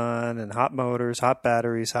the sun, and hot motors, hot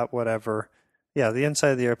batteries, hot whatever. Yeah, the inside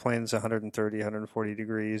of the airplane is 130, 140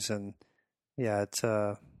 degrees, and yeah, it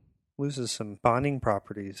loses some bonding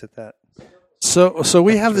properties at that. So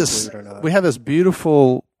we have this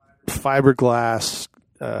beautiful fiberglass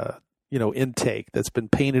intake that's been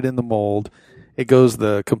painted in the mold. It goes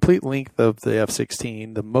the complete length of the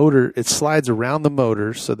F-16. The motor, it slides around the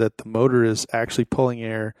motor so that the motor is actually pulling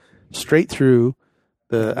air straight through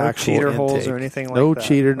the actual cheater intake. Holes or anything like that. No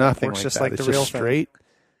cheater, nothing like just that. Like it's the real just straight,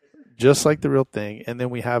 just like the real thing. And then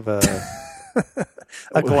we have a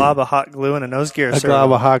A glob of hot glue and a nose gear A servo.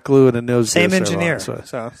 glob of hot glue and a nose gear Same servo. engineer. So-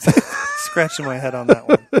 So scratching my head on that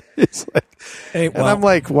one. It's like, Hey, and I'm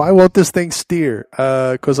like, why won't this thing steer?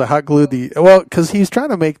 Because I hot glued because he's trying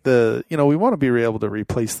to make we want to be able to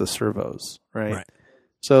replace the servos, right? Right.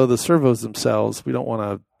 So the servos themselves, we don't want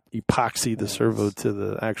to epoxy the servo to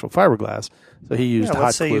the actual fiberglass. So he used hot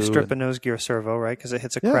let's say glue. you strip a nose gear servo, right? Because it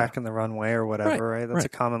hits a Yeah. crack in the runway or whatever, right? That's right. a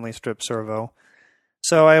commonly stripped servo.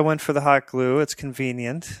 So I went for the hot glue. It's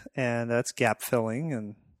convenient and that's gap filling,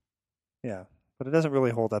 and but it doesn't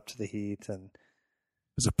really hold up to the heat. And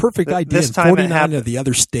it's a perfect idea this in time it 49 happened- of the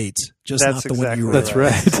other states, just That's not the one exactly you were That's in.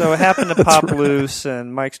 right. So it happened to pop loose,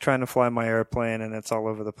 and Mike's trying to fly my airplane, and it's all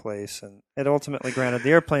over the place. And it ultimately granted the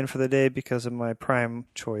airplane for the day because of my prime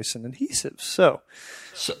choice in adhesives. So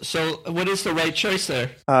So what is the right choice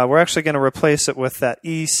there? we're actually going to replace it with that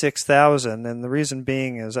E6000, and the reason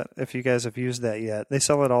being is that if you guys have used that yet, they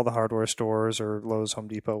sell it at all the hardware stores or Lowe's, Home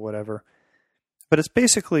Depot, whatever. But it's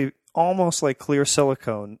basically almost like clear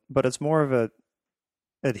silicone, but it's more of a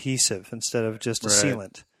adhesive instead of just a Right.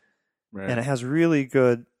 sealant. Right. And it has really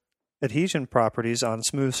good adhesion properties on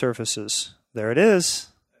smooth surfaces. There it is.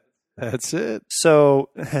 That's it. So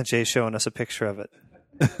Jay's showing us a picture of it.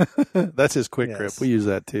 That's his quick grip. Yes. We use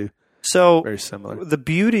that too. So Very similar. the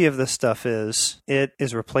beauty of this stuff is it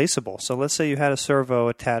is replaceable. So let's say you had a servo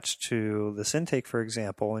attached to this intake, for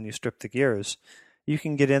example, and you strip the gears. You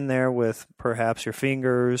can get in there with perhaps your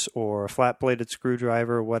fingers or a flat-bladed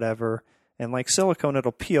screwdriver or whatever, and like silicone,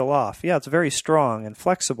 it'll peel off. Yeah, it's very strong and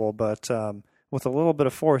flexible, but with a little bit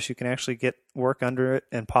of force, you can actually get work under it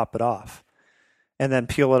and pop it off. And then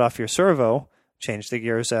peel it off your servo, change the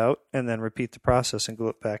gears out, and then repeat the process and glue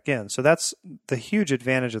it back in. So that's the huge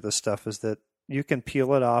advantage of this stuff, is that you can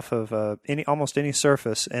peel it off of almost any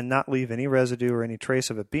surface and not leave any residue or any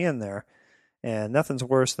trace of it being there. And nothing's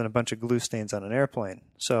worse than a bunch of glue stains on an airplane.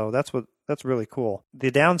 So that's really cool.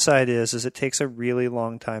 The downside is it takes a really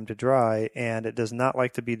long time to dry, and it does not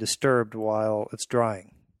like to be disturbed while it's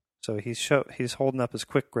drying. So he's holding up his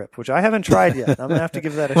quick grip, which I haven't tried yet. I'm gonna have to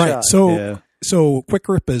give that a Right. shot. So Quick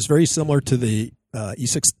Grip is very similar to the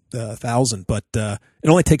E6000, but it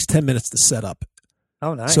only takes 10 minutes to set up.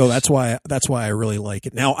 Oh, nice. So that's why I really like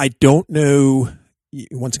it. Now I don't know.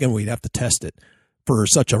 Once again, we'd have to test it for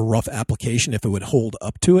such a rough application if it would hold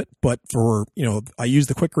up to it. But for I use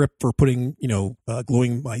the Quick Grip for putting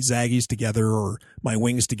gluing my Zaggies together or my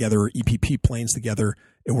wings together or EPP planes together.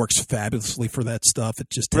 It works fabulously for that stuff.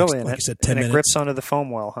 It just takes, really, like I said, 10 and minutes. it grips onto the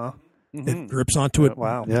foam well, huh? It grips onto it.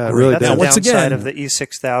 Wow. Yeah, it really That's does. the Once downside again- of the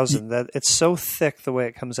E6000. That it's so thick the way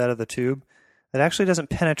it comes out of the tube, it actually doesn't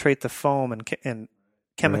penetrate the foam and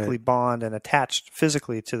chemically bond and attach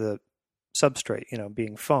physically to the substrate,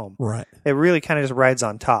 being foam. Right. It really kind of just rides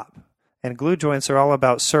on top. And glue joints are all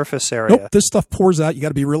about surface area. Nope, this stuff pours out. You got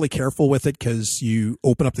to be really careful with it because you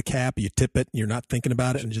open up the cap, you tip it, and you're not thinking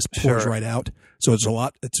about it, and it just pours Sure. right out. So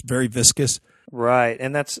it's very viscous. Right,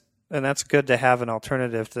 and that's good to have an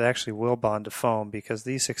alternative that actually will bond to foam, because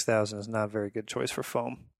the E6000 is not a very good choice for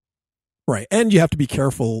foam. Right. And you have to be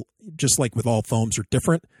careful, just like with all foams are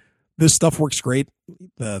different. This stuff works great.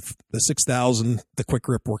 The 6000, the Quick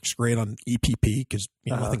Grip works great on EPP because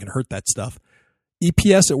nothing can hurt that stuff.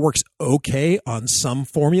 EPS, it works okay on some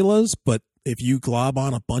formulas, but if you glob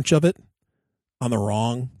on a bunch of it on the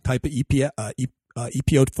wrong type of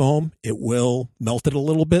EPO foam, it will melt it a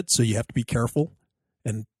little bit. So you have to be careful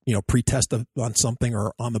and pre-test on something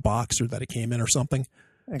or on the box or that it came in or something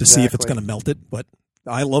to see if it's going to melt it. But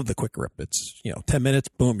I love the Quick Grip. It's 10 minutes,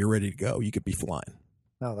 boom, you're ready to go. You could be flying.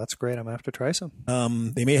 Oh, that's great. I'm going to have to try some.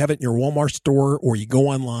 They may have it in your Walmart store, or you go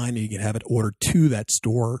online and you can have it ordered to that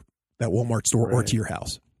store, that Walmart store, or to your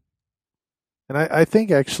house. And I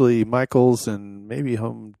think actually Michael's and maybe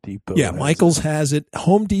Home Depot. Yeah, has Michael's has it.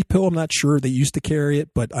 Home Depot, I'm not sure. They used to carry it,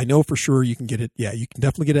 but I know for sure you can get it. Yeah, you can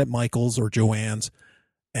definitely get it at Michael's or Joann's.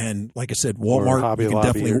 And like I said, Walmart, Hobby you can Lobby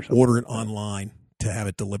definitely or something. order it online to have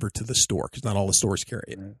it delivered to the store because not all the stores carry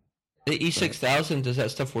it. Right. The E6000, does that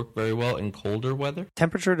stuff work very well in colder weather?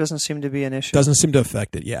 Temperature doesn't seem to be an issue. Doesn't seem to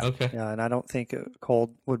affect it, yeah. Okay. Yeah, and I don't think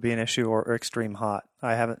cold would be an issue or extreme hot.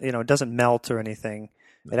 I haven't, it doesn't melt or anything.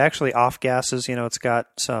 It actually off gases. It's got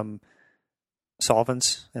some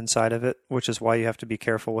solvents inside of it, which is why you have to be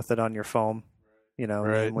careful with it on your foam.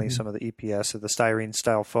 Right. Namely some of the EPS or the styrene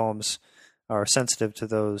style foams are sensitive to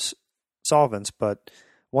those solvents. But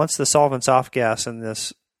once the solvents off gas and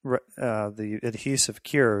the adhesive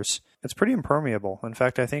cures, it's pretty impermeable. In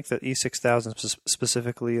fact, I think that E6000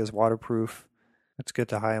 specifically is waterproof. It's good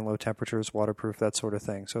to high and low temperatures, waterproof, that sort of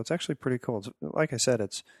thing. So it's actually pretty cool. Like I said,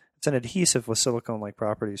 it's an adhesive with silicone-like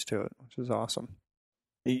properties to it, which is awesome.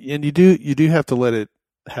 And you do have to let it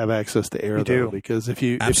have access to air, You though, do. because if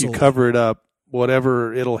you Absolutely. cover it up,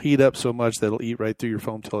 whatever, it'll heat up so much that it'll eat right through your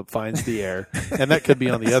foam till it finds the air, and that could be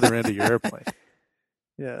on the other end of your airplane.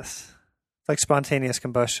 Yes. It's like spontaneous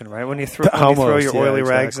combustion, right? When you throw Almost, your yeah, oily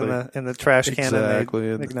rags exactly. in the trash can Exactly.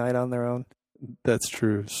 and they ignite on their own. That's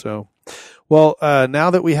true. So, well,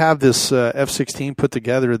 now that we have this F-16 put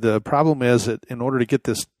together, the problem is that in order to get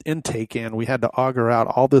this intake in, we had to auger out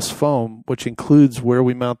all this foam, which includes where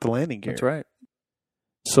we mount the landing gear. That's right.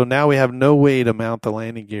 So now we have no way to mount the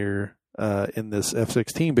landing gear in this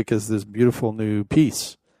F-16 because of this beautiful new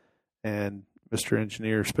piece. And Mr.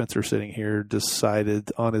 Engineer Spencer sitting here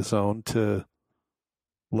decided on his own to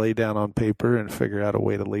lay down on paper and figure out a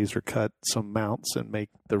way to laser cut some mounts and make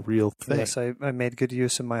the real thing. Yes, I made good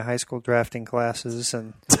use of my high school drafting classes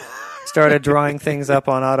and started drawing things up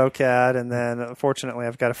on AutoCAD. And then, fortunately,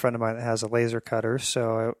 I've got a friend of mine that has a laser cutter,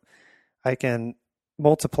 so I can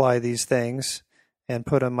multiply these things and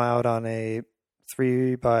put them out on a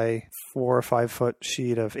 3 by 4 or 5 foot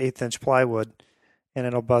sheet of 1/8 inch plywood, and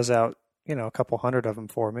it'll buzz out, a couple hundred of them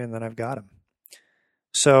for me, and then I've got them.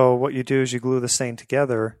 So what you do is you glue this thing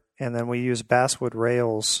together, and then we use basswood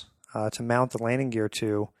rails to mount the landing gear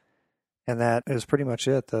to, and that is pretty much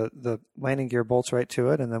it. The landing gear bolts right to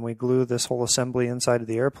it, and then we glue this whole assembly inside of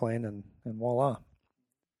the airplane, and voila.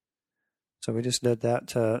 So we just did that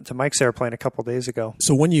to Mike's airplane a couple days ago.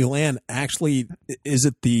 So when you land, actually, is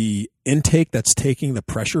it the intake that's taking the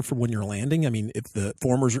pressure from when you're landing? I mean, if the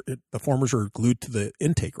formers are glued to the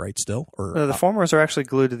intake, right? Still, or No, the formers are actually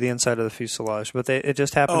glued to the inside of the fuselage, but it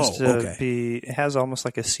just happens okay. be. It has almost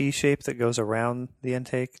like a C shape that goes around the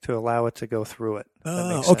intake to allow it to go through it.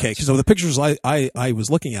 That makes okay. sense. Because the pictures I was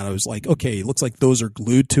looking at, I was like, okay, it looks like those are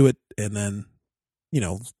glued to it, and then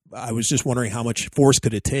I was just wondering how much force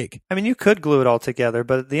could it take. I mean, you could glue it all together,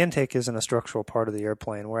 but the intake isn't a structural part of the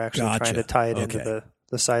airplane. We're actually Gotcha. trying to tie it Okay. into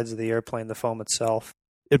the sides of the airplane, the foam itself.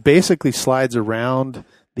 It basically slides around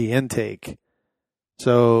the intake.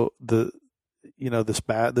 So this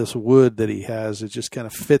wood that he has, it just kind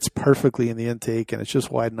of fits perfectly in the intake, and it's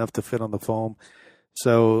just wide enough to fit on the foam.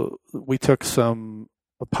 So we took some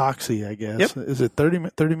epoxy, I guess. Yep. Is it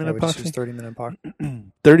 30-minute Yeah, we just epoxy? use 30-minute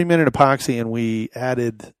epoxy. 30-minute epoxy, and we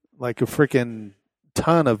added like a freaking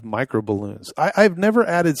ton of micro balloons. I've never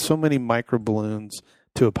added so many micro balloons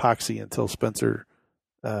to epoxy until Spencer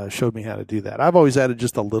showed me how to do that. I've always added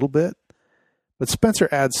just a little bit, but Spencer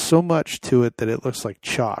adds so much to it that it looks like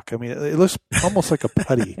chalk. I mean, it looks almost like a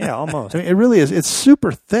putty. Yeah, almost. I mean, it really is. It's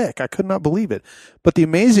super thick. I could not believe it. But the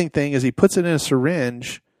amazing thing is he puts it in a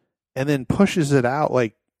syringe and then pushes it out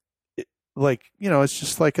like it's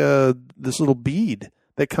just like this little bead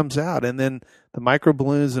that comes out, and then the micro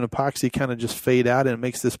balloons and epoxy kind of just fade out, and it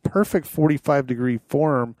makes this perfect 45-degree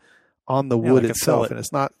form on the wood like a itself. fillet. And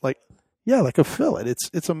it's not like a fillet.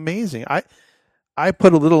 It's amazing. I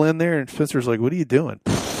put a little in there, and Spencer's like, "What are you doing?"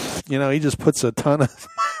 He just puts a ton of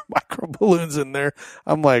micro balloons in there.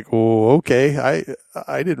 I'm like, "Oh, okay."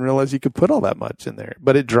 I didn't realize you could put all that much in there,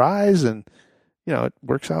 but it dries and it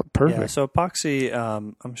works out perfect. Yeah, so epoxy,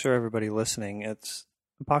 I'm sure everybody listening,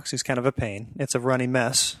 epoxy's kind of a pain. It's a runny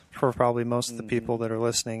mess for probably most of the people that are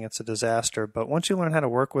listening. It's a disaster. But once you learn how to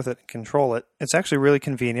work with it and control it, it's actually really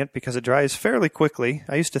convenient because it dries fairly quickly.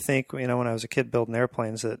 I used to think, when I was a kid building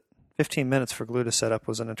airplanes, that 15 minutes for glue to set up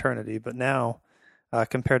was an eternity. But now,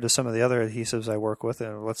 compared to some of the other adhesives I work with,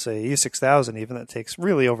 let's say E6000 even, that takes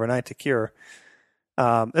really overnight to cure,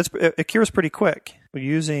 it cures pretty quick.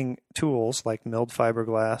 Using tools like milled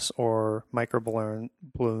fiberglass or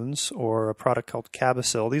microballoons or a product called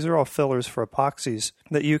Cabasil. These are all fillers for epoxies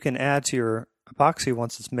that you can add to your epoxy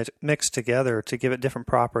once it's mixed together to give it different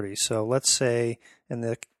properties. So let's say in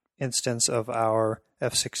the instance of our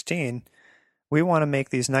F-16, we want to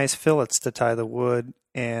make these nice fillets to tie the wood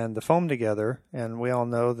and the foam together, and we all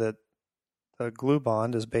know that the glue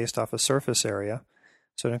bond is based off a surface area.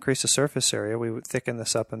 So to increase the surface area, we would thicken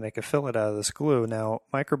this up and make a fillet out of this glue. Now,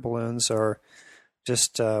 microballoons are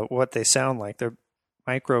just what they sound like. They're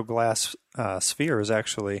micro glass spheres,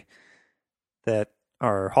 actually, that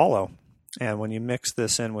are hollow. And when you mix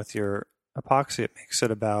this in with your epoxy, it makes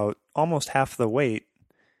it about almost half the weight.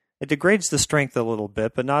 It degrades the strength a little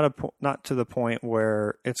bit, but not to the point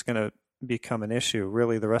where it's going to become an issue.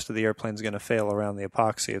 Really, the rest of the airplane is going to fail around the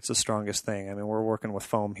epoxy. It's the strongest thing. I mean, we're working with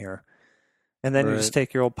foam here. And then you just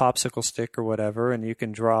take your old popsicle stick or whatever, and you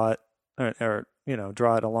can draw it, or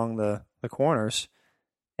draw it along the corners,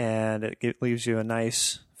 and it leaves you a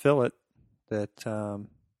nice fillet that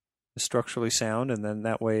is structurally sound. And then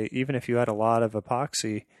that way, even if you add a lot of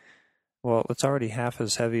epoxy, well, it's already half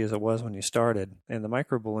as heavy as it was when you started. And the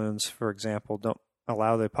micro balloons, for example,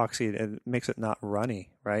 allow the epoxy, it makes it not runny,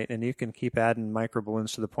 right? And you can keep adding micro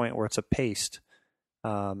balloons to the point where it's a paste,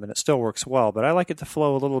 and it still works well. But I like it to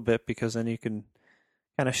flow a little bit because then you can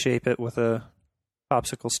kind of shape it with a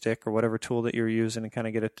popsicle stick or whatever tool that you're using and kind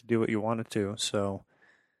of get it to do what you want it to. So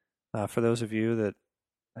for those of you that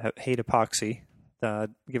hate epoxy,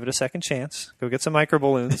 give it a second chance. Go get some micro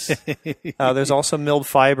balloons. There's also milled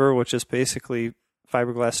fiber, which is basically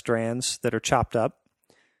fiberglass strands that are chopped up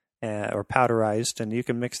or powderized, and you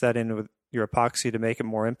can mix that in with your epoxy to make it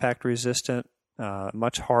more impact resistant,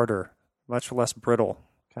 much harder, much less brittle,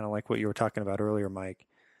 kind of like what you were talking about earlier, Mike.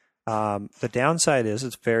 The downside is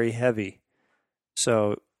it's very heavy.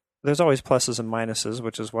 So there's always pluses and minuses,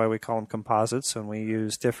 which is why we call them composites, and we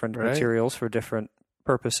use different materials for different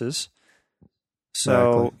purposes.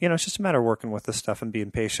 So, Exactly. it's just a matter of working with this stuff and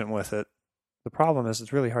being patient with it. The problem is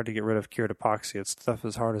it's really hard to get rid of cured epoxy. It's stuff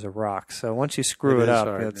as hard as a rock. So once you screw It it is up,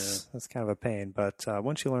 hard, it's kind of a pain. But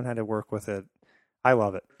once you learn how to work with it, I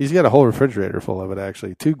love it. He's got a whole refrigerator full of it,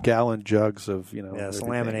 actually. 2-gallon jugs of, Yes, everything.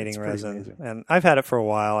 laminating It's pretty resin. amazing. And I've had it for a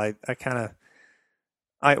while.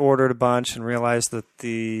 I ordered a bunch and realized that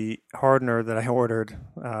the hardener that I ordered,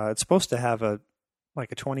 it's supposed to have a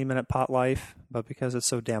 20-minute pot life, but because it's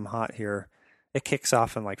so damn hot here, it kicks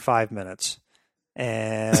off in like 5 minutes.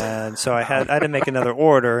 And so I had to make another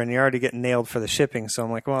order, and you're already getting nailed for the shipping. So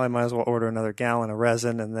I'm like, well, I might as well order another gallon of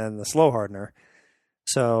resin and then the slow hardener.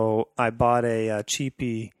 So I bought a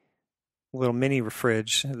cheapy little mini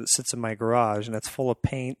fridge that sits in my garage, and it's full of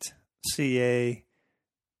paint, CA,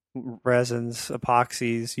 resins,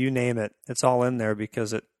 epoxies, you name it. It's all in there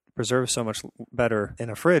because it preserves so much better in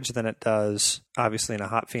a fridge than it does, obviously, in a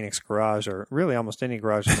hot Phoenix garage, or really almost any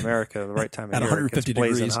garage in America. The right time of At year, 150 it gets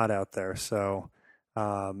blazing degrees. hot out there. So,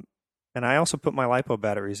 and I also put my LiPo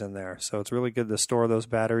batteries in there, so it's really good to store those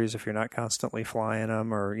batteries if you're not constantly flying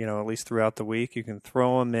them, or at least throughout the week. You can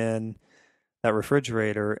throw them in that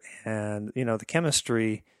refrigerator, and the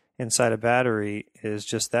chemistry inside a battery is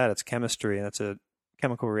just that. It's chemistry, and it's a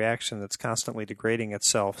chemical reaction that's constantly degrading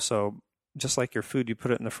itself. So just like your food, you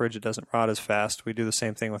put it in the fridge, it doesn't rot as fast. We do the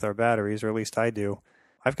same thing with our batteries, or at least I do.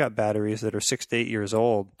 I've got batteries that are 6 to 8 years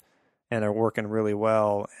old and are working really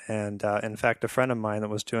well. And in fact, a friend of mine that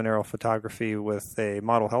was doing aerial photography with a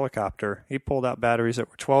model helicopter, he pulled out batteries that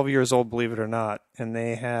were 12 years old, believe it or not, and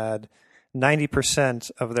they had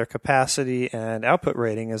 90% of their capacity and output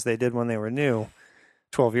rating as they did when they were new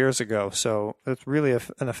 12 years ago. So it's really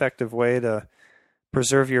an effective way to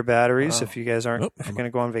preserve your batteries. Wow. If you guys aren't if you're going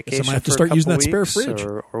to go on vacation might have to for start a using couple that spare weeks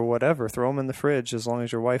fridge. or whatever, throw them in the fridge as long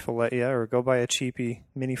as your wife will let you, or go buy a cheapy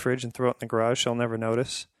mini fridge and throw it in the garage. She'll never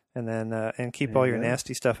notice. And then and keep all your Amen.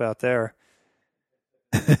 nasty stuff out there.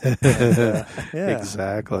 Yeah.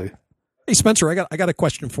 Exactly. Hey Spencer, I got a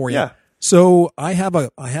question for you. Yeah. So I have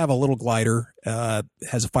a little glider,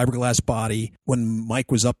 has a fiberglass body. When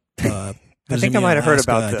Mike was up, I visiting think I me might in have heard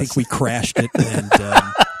Alaska, about I this. think we crashed it, and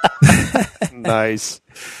Nice.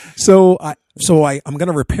 so I'm going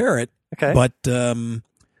to repair it. Okay. But I'm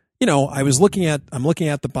looking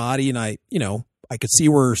at the body, and I could see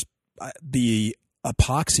where the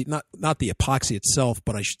epoxy, not the epoxy itself,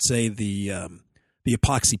 but I should say the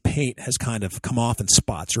epoxy paint has kind of come off in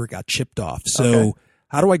spots, or it got chipped off. So Okay.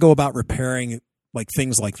 how do I go about repairing like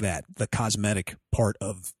things like that, the cosmetic part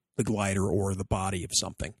of the glider or the body of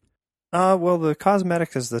something? Well, the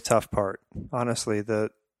cosmetic is the tough part. Honestly,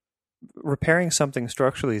 the repairing something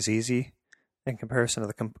structurally is easy in comparison to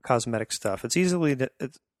the cosmetic stuff. It's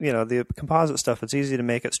the composite stuff. It's easy to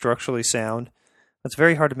make it structurally sound. It's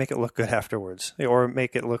very hard to make it look good afterwards, or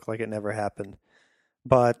make it look like it never happened.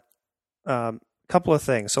 But a couple of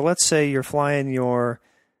things. So let's say you're flying your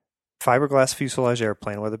fiberglass fuselage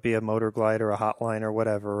airplane, whether it be a motor glide or a hotline or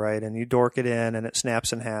whatever, right? And you dork it in and it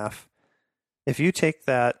snaps in half. If you take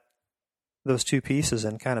those two pieces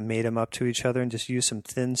and kind of mate them up to each other and just use some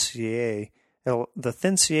thin CA, the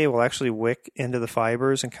thin CA will actually wick into the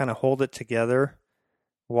fibers and kind of hold it together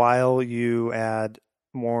while you add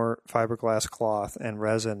more fiberglass cloth and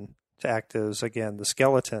resin to act as, again, the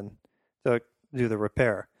skeleton to do the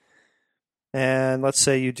repair. And let's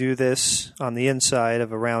say you do this on the inside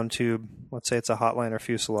of a round tube. Let's say it's a hotliner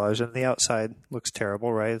fuselage, and the outside looks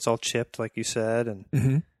terrible, right? It's all chipped, like you said, and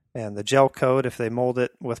Mm-hmm. and the gel coat, if they mold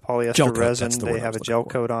it with polyester Gel coat, resin, that's the they word I have a was gel looking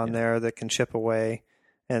for. coat on there that can chip away.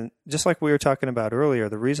 And just like we were talking about earlier,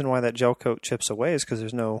 the reason why that gel coat chips away is because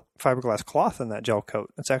there's no fiberglass cloth in that gel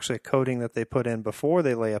coat. It's actually a coating that they put in before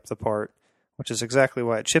they lay up the part, which is exactly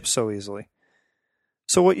why it chips so easily.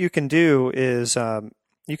 So what you can do is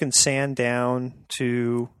you can sand down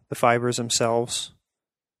to the fibers themselves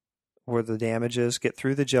where the damage is, get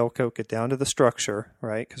through the gel coat, get down to the structure,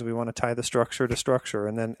 right? Because we want to tie the structure to structure,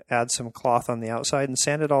 and then add some cloth on the outside and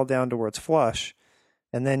sand it all down to where it's flush,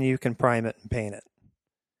 and then you can prime it and paint it.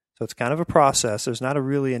 So it's kind of a process. There's not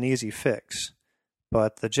really an easy fix,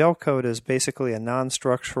 but the gel coat is basically a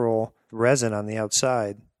non-structural resin on the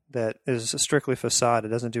outside that is strictly facade. It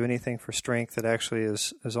doesn't do anything for strength. It actually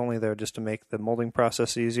is only there just to make the molding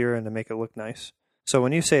process easier and to make it look nice. So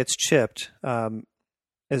when you say it's chipped,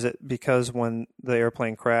 is it because when the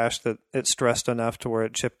airplane crashed that it stressed enough to where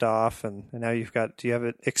it chipped off, and now you've got? Do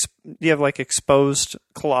you have like exposed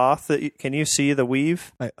cloth that can you see the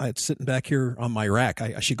weave? It's sitting back here on my rack.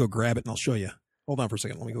 I should go grab it and I'll show you. Hold on for a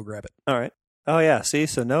second. Let me go grab it. All right. Oh yeah. See,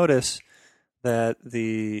 so notice that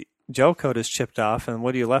the gel coat is chipped off, and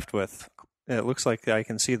what are you left with? It looks like I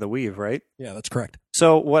can see the weave, right? Yeah, that's correct.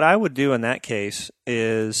 So what I would do in that case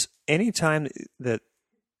is anytime that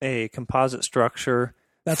a composite structure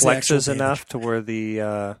flexes enough to where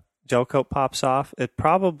the gel coat pops off, it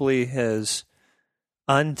probably has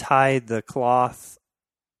untied the cloth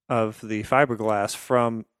of the fiberglass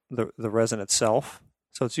from the resin itself.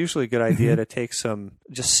 So it's usually a good idea to take some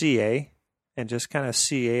just CA and just kind of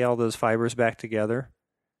CA all those fibers back together.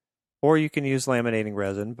 Or you can use laminating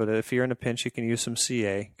resin, but if you're in a pinch, you can use some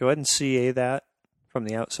CA. Go ahead and CA that from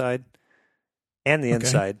the outside and the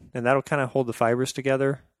inside, and that'll kind of hold the fibers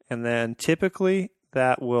together. And then typically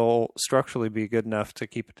that will structurally be good enough to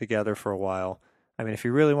keep it together for a while. I mean, if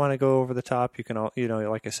you really want to go over the top, you can,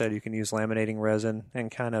 like I said, you can use laminating resin and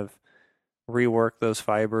kind of rework those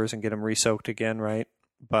fibers and get them re-soaked again, right?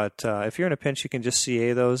 But if you're in a pinch, you can just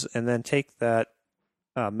CA those and then take that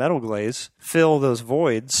metal glaze, fill those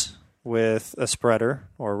voids with a spreader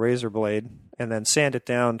or a razor blade, and then sand it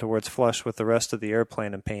down to where it's flush with the rest of the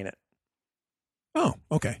airplane and paint it. Oh,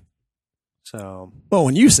 okay. So, well,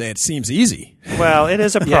 when you say it seems easy. Well, it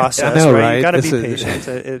is a process, I know, right? You got to be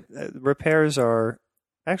patient. Repairs are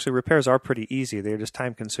pretty easy. They're just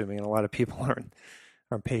time consuming, and a lot of people aren't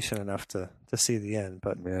patient enough to see the end.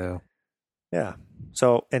 But yeah.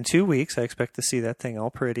 So in 2 weeks, I expect to see that thing all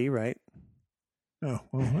pretty, right? Oh,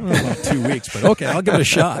 well, I don't know about 2 weeks, but okay, I'll give it a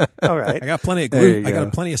shot. All right. I got plenty of glue. I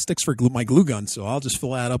got plenty of sticks for my glue gun, so I'll just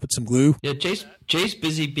fill that up with some glue. Yeah, Jay's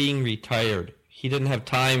busy being retired. He didn't have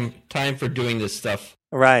time for doing this stuff.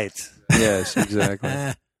 Right. Yes, exactly.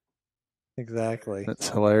 Exactly. That's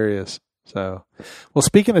hilarious. So, well,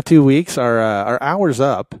 speaking of 2 weeks, our hour's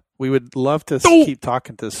up. We would love to keep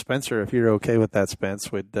talking to Spencer if you're okay with that,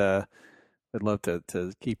 Spence. We'd love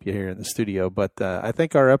to keep you here in the studio, but I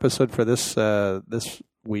think our episode for this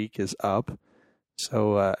week is up.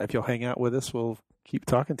 So if you'll hang out with us, we'll keep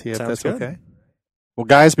talking to you. Sounds if that's good. Okay. Well,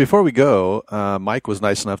 guys, before we go, Mike was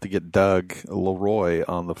nice enough to get Doug Leroy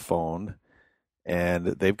on the phone, and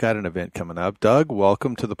they've got an event coming up. Doug,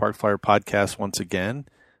 welcome to the Park Flyer Podcast once again.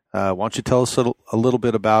 Why don't you tell us a little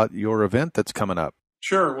bit about your event that's coming up?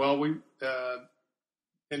 Sure. Well, we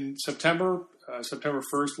in September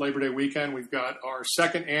 1st, Labor Day weekend, we've got our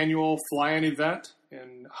second annual fly-in event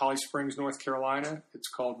in Holly Springs, North Carolina. It's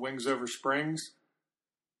called Wings Over Springs.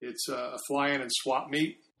 It's a fly-in and swap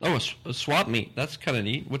meet. Oh, a swap meet. That's kind of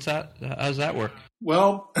neat. What's that? How does that work?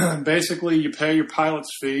 Well, basically you pay your pilot's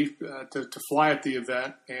fee to fly at the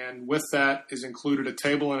event, and with that is included a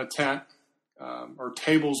table and a tent, or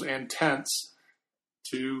tables and tents,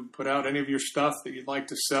 to put out any of your stuff that you'd like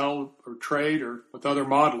to sell or trade or with other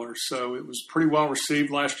modelers. So it was pretty well received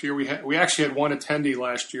last year. We actually had one attendee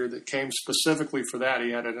last year that came specifically for that. He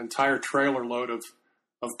had an entire trailer load of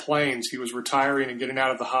planes. He was retiring and getting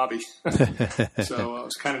out of the hobby. So it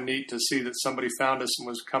was kind of neat to see that somebody found us and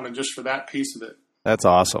was coming just for that piece of it. That's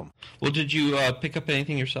awesome. Well, did you pick up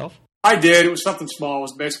anything yourself? I did. It was something small. It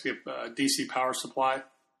was basically a DC power supply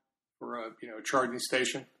for a charging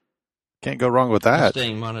station. Can't go wrong with that.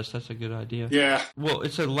 Staying modest, that's a good idea. Yeah. Well,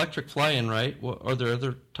 it's an electric fly-in, right? Well, are there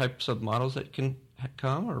other types of models that can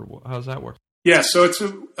come, or how does that work? Yeah, so it's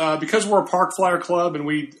because we're a Park Flyer Club and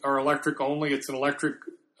we are electric only. It's an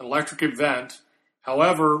electric event.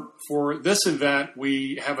 However, for this event,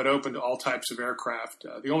 we have it open to all types of aircraft.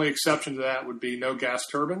 The only exception to that would be no gas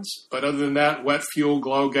turbines. But other than that, wet fuel,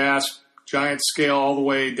 glow gas, giant scale, all the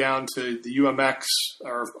way down to the UMX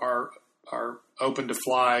are open to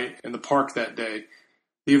fly in the park that day.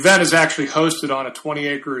 The event is actually hosted on a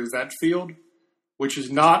 20-acre event field, which is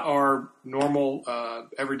not our normal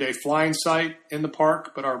everyday flying site in the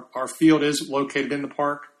park, but our field is located in the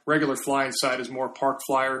park. Regular flying site is more Park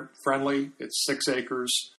Flyer friendly. It's 6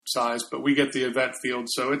 acres size, but we get the event field.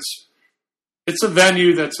 So it's a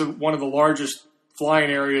venue that's one of the largest flying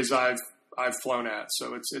areas I've I've flown at.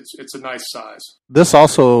 So it's a nice size. This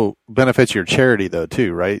also benefits your charity, though,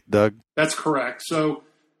 too, right, Doug? That's correct. So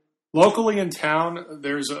locally in town,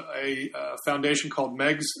 there's a foundation called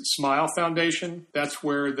Meg's Smile Foundation. That's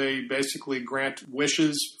where they basically grant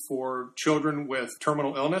wishes for children with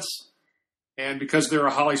terminal illness. And because they're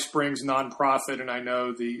a Holly Springs nonprofit, and I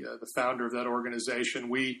know the founder of that organization,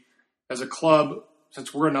 we, as a club,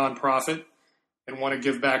 since we're a nonprofit and want to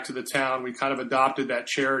give back to the town, we kind of adopted that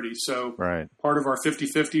charity. So part of our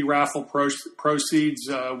 50-50 raffle proceeds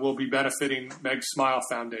will be benefiting Meg's Smile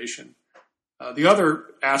Foundation. The other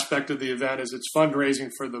aspect of the event is it's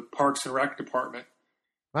fundraising for the Parks and Rec Department.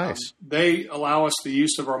 Nice. They allow us the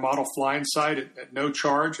use of our model flying site at no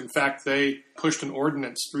charge. In fact, they pushed an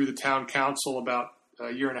ordinance through the town council about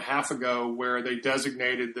a year and a half ago where they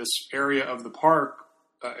designated this area of the park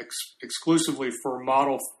exclusively for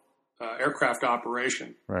model aircraft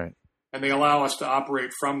operation. Right. And they allow us to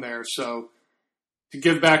operate from there. So to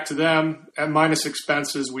give back to them, at minus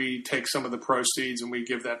expenses, we take some of the proceeds and we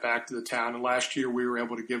give that back to the town. And last year we were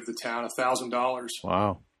able to give the town $1,000.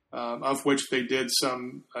 Wow. Of which they did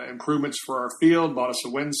some improvements for our field, bought us a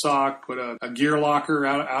windsock, put a gear locker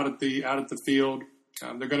out at the field.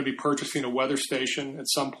 They're going to be purchasing a weather station at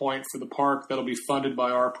some point for the park that'll be funded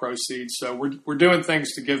by our proceeds. So we're doing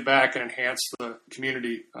things to give back and enhance the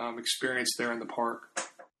community experience there in the park.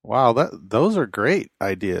 Wow, those are great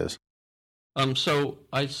ideas. So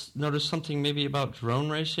I noticed something maybe about drone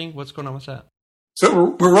racing. What's going on with that?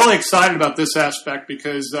 So we're really excited about this aspect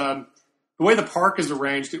because the way the park is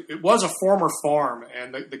arranged, it was a former farm,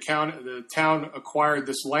 and the town acquired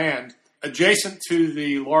this land adjacent to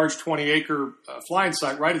the large 20-acre flying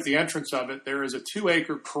site. Right at the entrance of it, there is a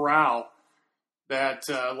 2-acre corral that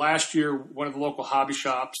last year one of the local hobby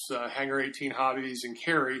shops, Hangar 18 Hobbies in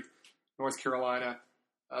Cary, North Carolina,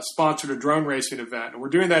 sponsored a drone racing event. And we're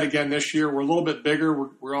doing that again this year. We're a little bit bigger.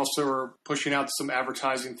 We're also pushing out some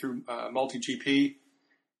advertising through Multi-GP.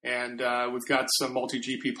 And we've got some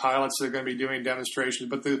Multi-GP pilots that are going to be doing demonstrations.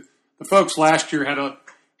 But the folks last year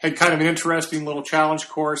had kind of an interesting little challenge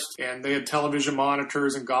course, and they had television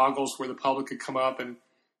monitors and goggles where the public could come up and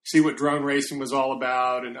see what drone racing was all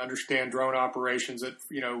about and understand drone operations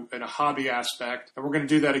in a hobby aspect. And we're going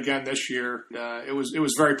to do that again this year. It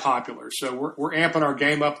was very popular. So we're amping our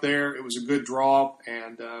game up there. It was a good draw,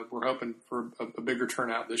 and we're hoping for a bigger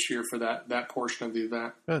turnout this year for that portion of the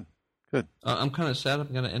event. Good. I'm kind of sad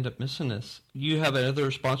I'm going to end up missing this. You have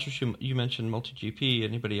other sponsors. You mentioned Multi-GP.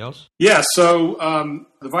 Anybody else? Yeah, so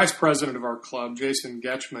the vice president of our club, Jason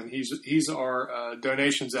Getchman, he's our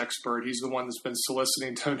donations expert. He's the one that's been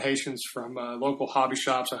soliciting donations from local hobby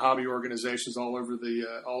shops and hobby organizations all over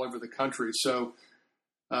the country. So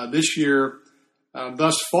this year,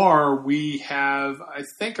 thus far, we have, I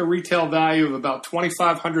think, a retail value of about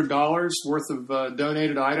 $2,500 worth of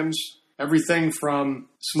donated items. Everything from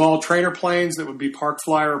small trainer planes that would be park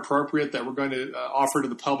flyer appropriate that we're going to offer to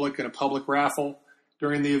the public in a public raffle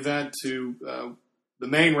during the event to the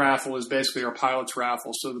main raffle is basically our pilots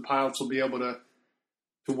raffle. So the pilots will be able to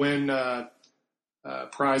win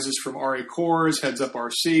prizes from RA Cores, Heads Up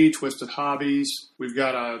RC, Twisted Hobbies. We've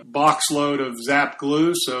got a box load of Zap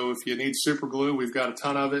glue. So if you need super glue, we've got a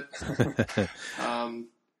ton of it.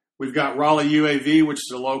 We've got Raleigh UAV, which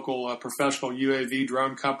is a local professional UAV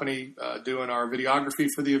drone company doing our videography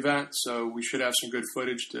for the event. So we should have some good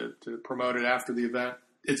footage to promote it after the event.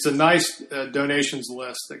 It's a nice donations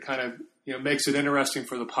list that kind of makes it interesting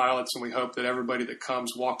for the pilots, and we hope that everybody that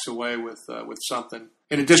comes walks away with something,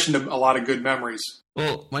 in addition to a lot of good memories.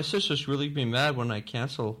 Well, my sister's really be mad when I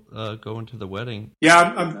cancel going to the wedding.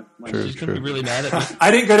 Yeah, she's going to be really mad at me.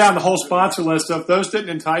 I didn't go down the whole sponsor list. So if those didn't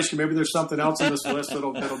entice you, maybe there's something else on this list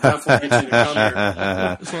that'll definitely get you to come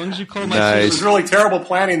here. As long as you call my sister. It sister. was really terrible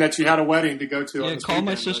planning that you had a wedding to go to. Yeah, call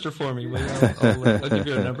my sister for me. I'll give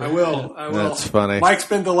you a number. I will. That's funny. Mike's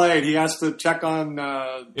been delayed. He has to check on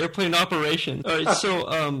airplane operation. All right,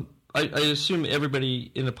 so I assume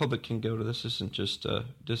everybody in the public can go to this. This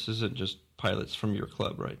isn't just pilots from your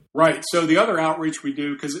club, right? Right. So the other outreach we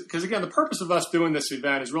do, because again, the purpose of us doing this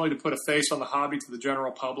event is really to put a face on the hobby to the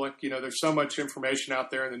general public. There's so much information out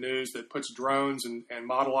there in the news that puts drones and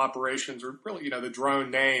model operations, or really, the drone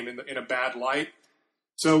name in a bad light.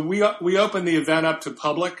 So we open the event up to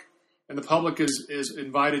public, and the public is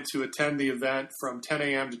invited to attend the event from 10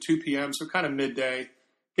 a.m. to 2 p.m., so kind of midday.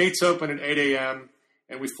 Gates open at 8 a.m.,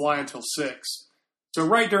 and we fly until 6. So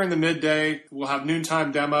right during the midday, we'll have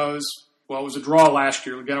noontime demos. Well, it was a draw last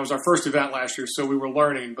year. Again, it was our first event last year, so we were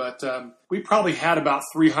learning. But we probably had about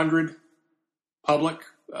 300 public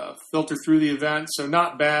filter through the event, so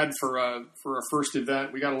not bad for a first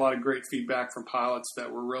event. We got a lot of great feedback from pilots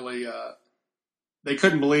that were really they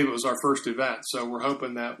couldn't believe it was our first event. So we're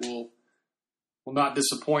hoping that we'll not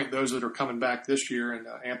disappoint those that are coming back this year and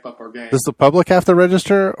amp up our game. Does the public have to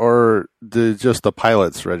register, or do just the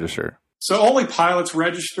pilots register? So only pilots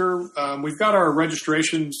register. We've got our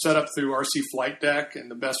registration set up through RC Flight Deck,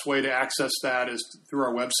 and the best way to access that is through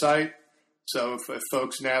our website. So if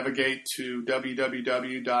folks navigate to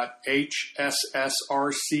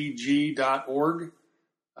www.hssrcg.org,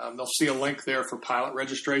 they'll see a link there for pilot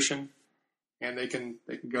registration, and they can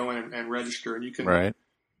go in and register. And you can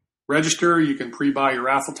register. You can pre-buy your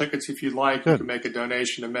raffle tickets if you'd like. Good. You can make a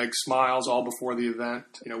donation to Meg Smiles all before the event.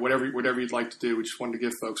 Whatever you'd like to do. We just wanted to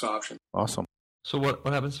give folks options. Awesome. So what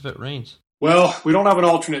happens if it rains? Well, we don't have an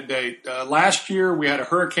alternate date. Last year, we had a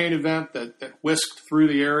hurricane event that whisked through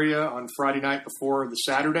the area on Friday night before the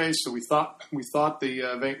Saturday. So we thought the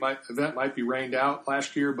event might be rained out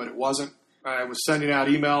last year, but it wasn't. I was sending out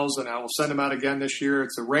emails, and I will send them out again this year.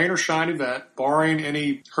 It's a rain or shine event, barring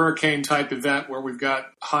any hurricane-type event where we've got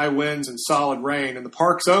high winds and solid rain. And the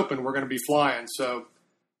park's open, we're going to be flying. So,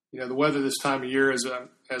 the weather this time of year is,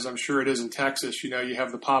 as I'm sure it is in Texas, you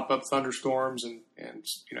have the pop-up thunderstorms and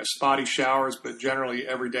spotty showers, but generally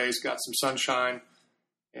every day's got some sunshine.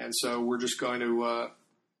 And so we're just going to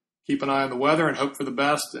keep an eye on the weather and hope for the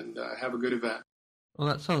best and have a good event. Well,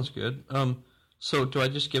 that sounds good. So do I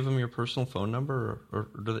just give them your personal phone number, or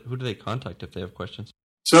who do they contact if they have questions?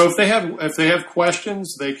 So if they have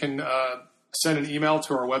questions, they can send an email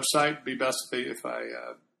to our website. It'd be best if I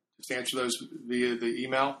just answer those via the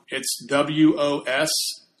email. It's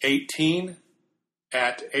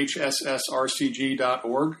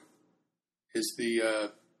WOS18@hssrcg.org is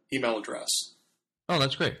the email address. Oh,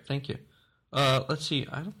 that's great. Thank you. Let's see.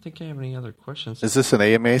 I don't think I have any other questions. Is this an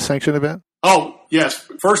AMA sanctioned event? Oh, yes.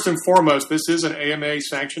 First and foremost, this is an AMA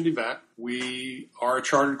sanctioned event. We are a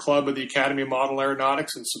chartered club of the Academy of Model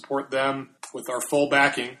Aeronautics and support them with our full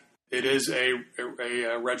backing. It is a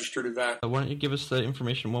registered event. Why don't you give us the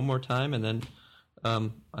information one more time, and then I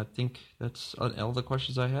think that's all the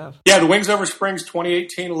questions I have. Yeah, the Wings Over Springs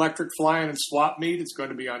 2018 Electric Fly-In and Swap Meet is going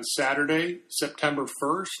to be on Saturday, September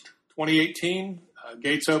 1st, 2018.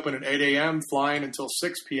 Gates open at 8 a.m., flying until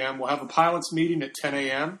 6 p.m. We'll have a pilots meeting at 10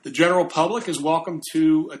 a.m. The general public is welcome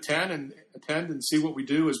to attend and see what we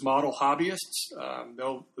do as model hobbyists.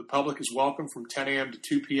 The public is welcome from 10 a.m. to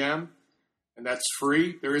 2 p.m., and that's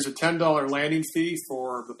free. There is a $10 landing fee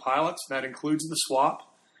for the pilots. That includes the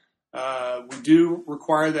swap. We do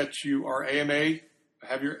require that you are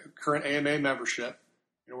have your current AMA membership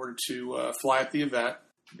in order to fly at the event.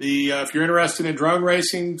 If you're interested in drone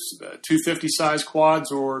racing, 250 size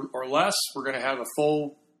quads or less, we're going to have a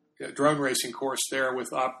full drone racing course there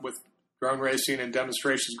with drone racing and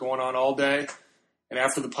demonstrations going on all day. And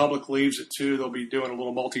after the public leaves at 2, they'll be doing a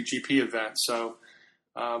little multi-GP event. So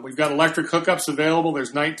we've got electric hookups available.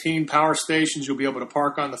 There's 19 power stations you'll be able to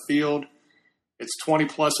park on the field. It's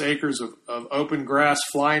 20-plus acres of open grass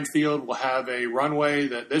flying field. We'll have a runway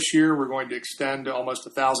that this year we're going to extend to almost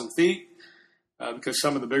 1,000 feet. Because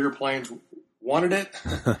some of the bigger planes wanted it.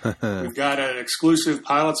 We've got an exclusive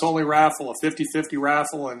pilots-only raffle, a 50-50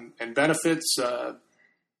 raffle, and benefits.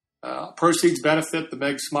 Proceeds benefit the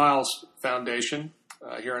Meg Smiles Foundation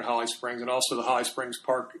here in Holly Springs, and also the Holly Springs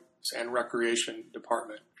Parks and Recreation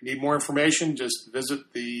Department. If you need more information, just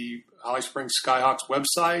visit the Holly Springs Skyhawks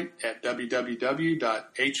website at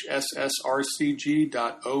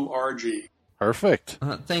www.hssrcg.org. Perfect.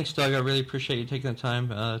 Thanks, Doug. I really appreciate you taking the time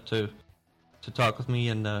to talk with me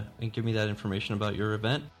and give me that information about your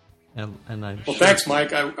event. And thanks,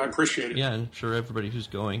 Mike. I appreciate it. Yeah, and I'm sure everybody who's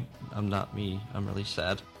going, I'm not me, I'm really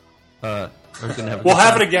sad. We'll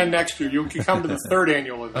have it again next year. You can come to the third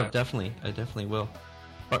annual event. Oh, definitely. I definitely will.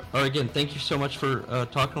 All right, again, thank you so much for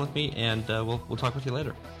talking with me, and we'll talk with you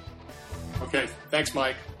later. Okay. Thanks,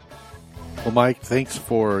 Mike. Well, Mike, thanks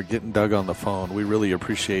for getting Doug on the phone. We really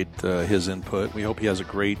appreciate his input. We hope he has a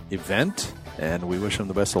great event, and we wish him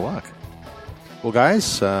the best of luck. Well,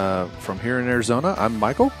 guys, from here in Arizona, I'm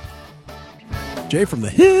Michael. Jay from the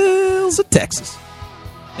hills of Texas.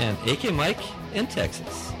 And AK Mike in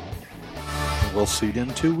Texas. We'll see you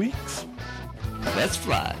in 2 weeks. Let's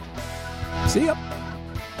fly. See ya.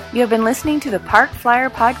 You have been listening to the Park Flyer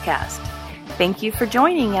Podcast. Thank you for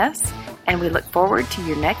joining us, and we look forward to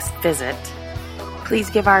your next visit. Please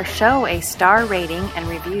give our show a star rating and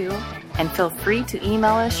review, and feel free to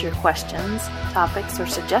email us your questions, topics, or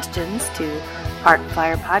suggestions to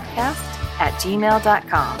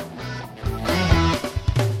parkflyerpodcast@gmail.com.